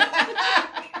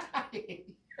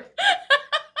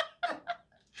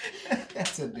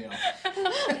 That's a deal.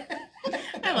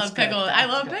 I love pickles. I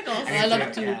love pickles. I I do,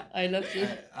 love to. yeah. I love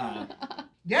to.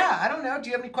 Yeah, I don't know. Do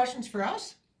you have any questions for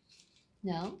us?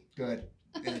 No. Good.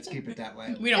 Yeah, let's keep it that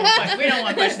way. We don't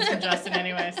want questions from Justin,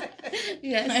 anyways.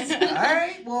 Yes. All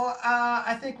right. Well,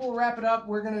 I think we'll wrap it up.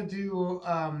 We're gonna do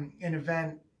an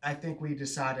event. I think we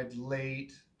decided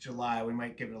late July. We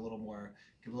might give a little more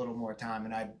time,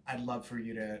 and I'd love for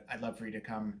you to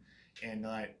come and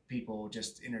let people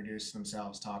just introduce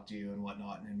themselves, talk to you, and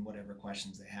whatnot, and whatever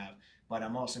questions they have. But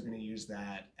I'm also going to use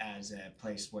that as a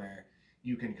place where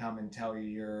you can come and tell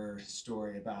your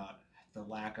story about the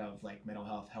lack of like mental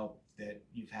health help that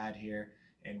you've had here,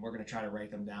 and we're going to try to write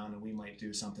them down, and we might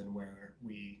do something where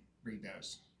we read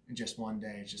those in just one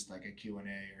day. It's just like a Q&A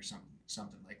or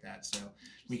something like that, so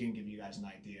we can give you guys an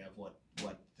idea of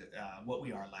what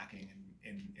we are lacking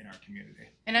in our community.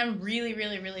 And I'm really,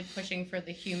 really, really pushing for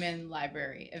the human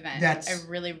library event. I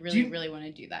really, really want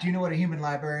to do that. Do you know what a human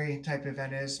library type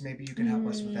event is? Maybe you can help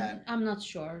us with that. I'm not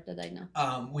sure that I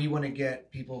know. We want to get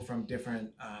people from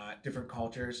different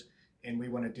cultures, and we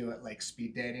want to do it like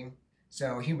speed dating.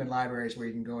 So human library is where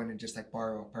you can go in and just like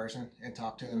borrow a person and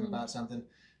talk to them about something.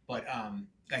 But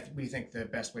we think the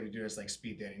best way to do it is like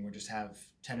speed dating. We'll just have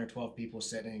 10 or 12 people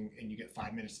sitting, and you get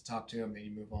 5 minutes to talk to them, then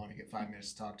you move on. You get 5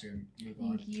 minutes to talk to them, move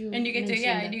on. And you get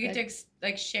to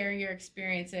like share your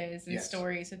experiences and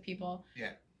stories with people.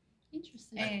 Yeah.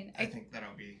 Interesting. And I think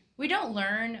that'll be. We don't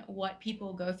learn what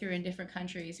people go through in different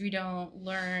countries. We don't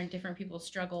learn different people's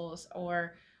struggles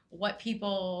or what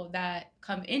people that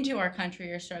come into our country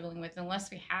are struggling with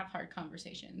unless we have hard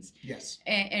conversations. Yes.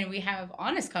 And we have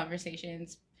honest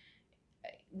conversations.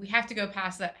 We have to go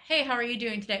past that. Hey, how are you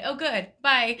doing today? Oh, good.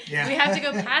 Bye. Yeah. We have to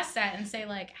go past that and say,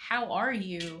 like, how are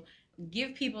you?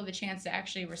 Give people the chance to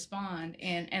actually respond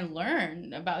and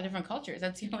learn about different cultures.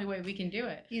 That's the only way we can do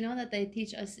it. You know that they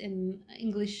teach us in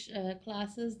English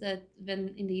classes that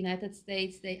when in the United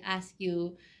States they ask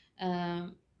you,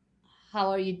 how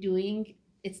are you doing?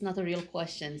 It's not a real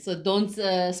question. So don't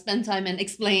spend time and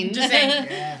explain. Just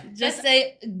say, Just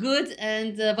say good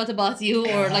and what about you?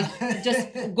 Or like just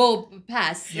go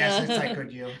past. Yes, it's like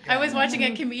good you. Yeah. I was watching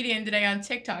a comedian today on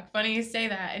TikTok. Funny you say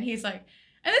that. And he's like,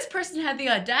 and this person had the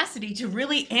audacity to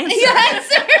really answer.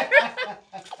 Yes.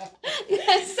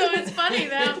 Yes. So it's funny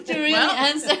now. To really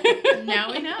answer.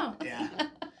 Now we know. Yeah.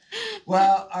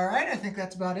 Well, all right. I think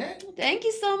that's about it. Thank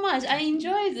you so much. I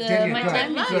enjoyed my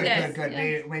time with you guys. Good.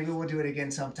 Yeah. Maybe we'll do it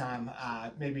again sometime.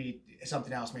 Maybe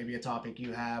something else, maybe a topic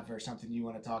you have or something you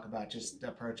want to talk about. Just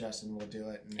approach us and we'll do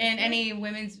it. And any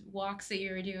women's walks that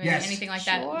you were doing, yes. anything like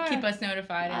Sure. that, keep us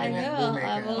notified. I And will.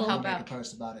 We'll help make out. a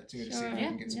post about it too to Sure. see if we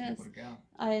can get some Yes. people to go.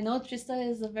 I know Trista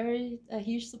is a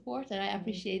huge supporter. I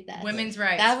appreciate that. Women's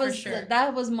rights, That was for sure.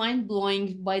 that was mind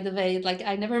blowing. By the way, like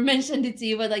I never mentioned it to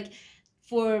you, but like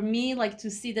for me, like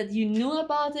to see that you knew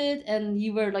about it and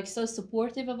you were like so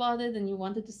supportive about it and you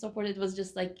wanted to support it was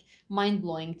just like mind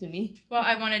blowing to me. Well,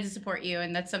 I wanted to support you,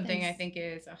 and that's something Thanks. I think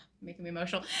is making me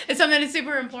emotional. It's something that's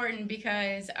super important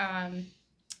because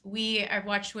I've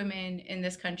watched women in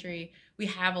this country. We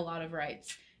have a lot of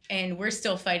rights, and we're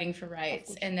still fighting for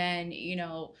rights. And then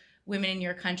women in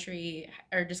your country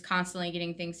are just constantly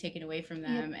getting things taken away from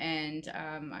them. Yep. And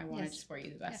I wanted to support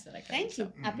you the best that I could. Thank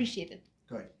you. I appreciate it.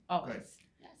 Good. Always. Good.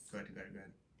 Yes. Good.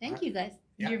 Thank you, guys.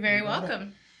 Yeah, You're very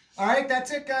welcome. All right,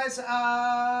 that's it, guys.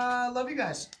 Love you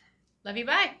guys. Love you.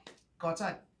 Bye. Go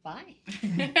outside. Bye.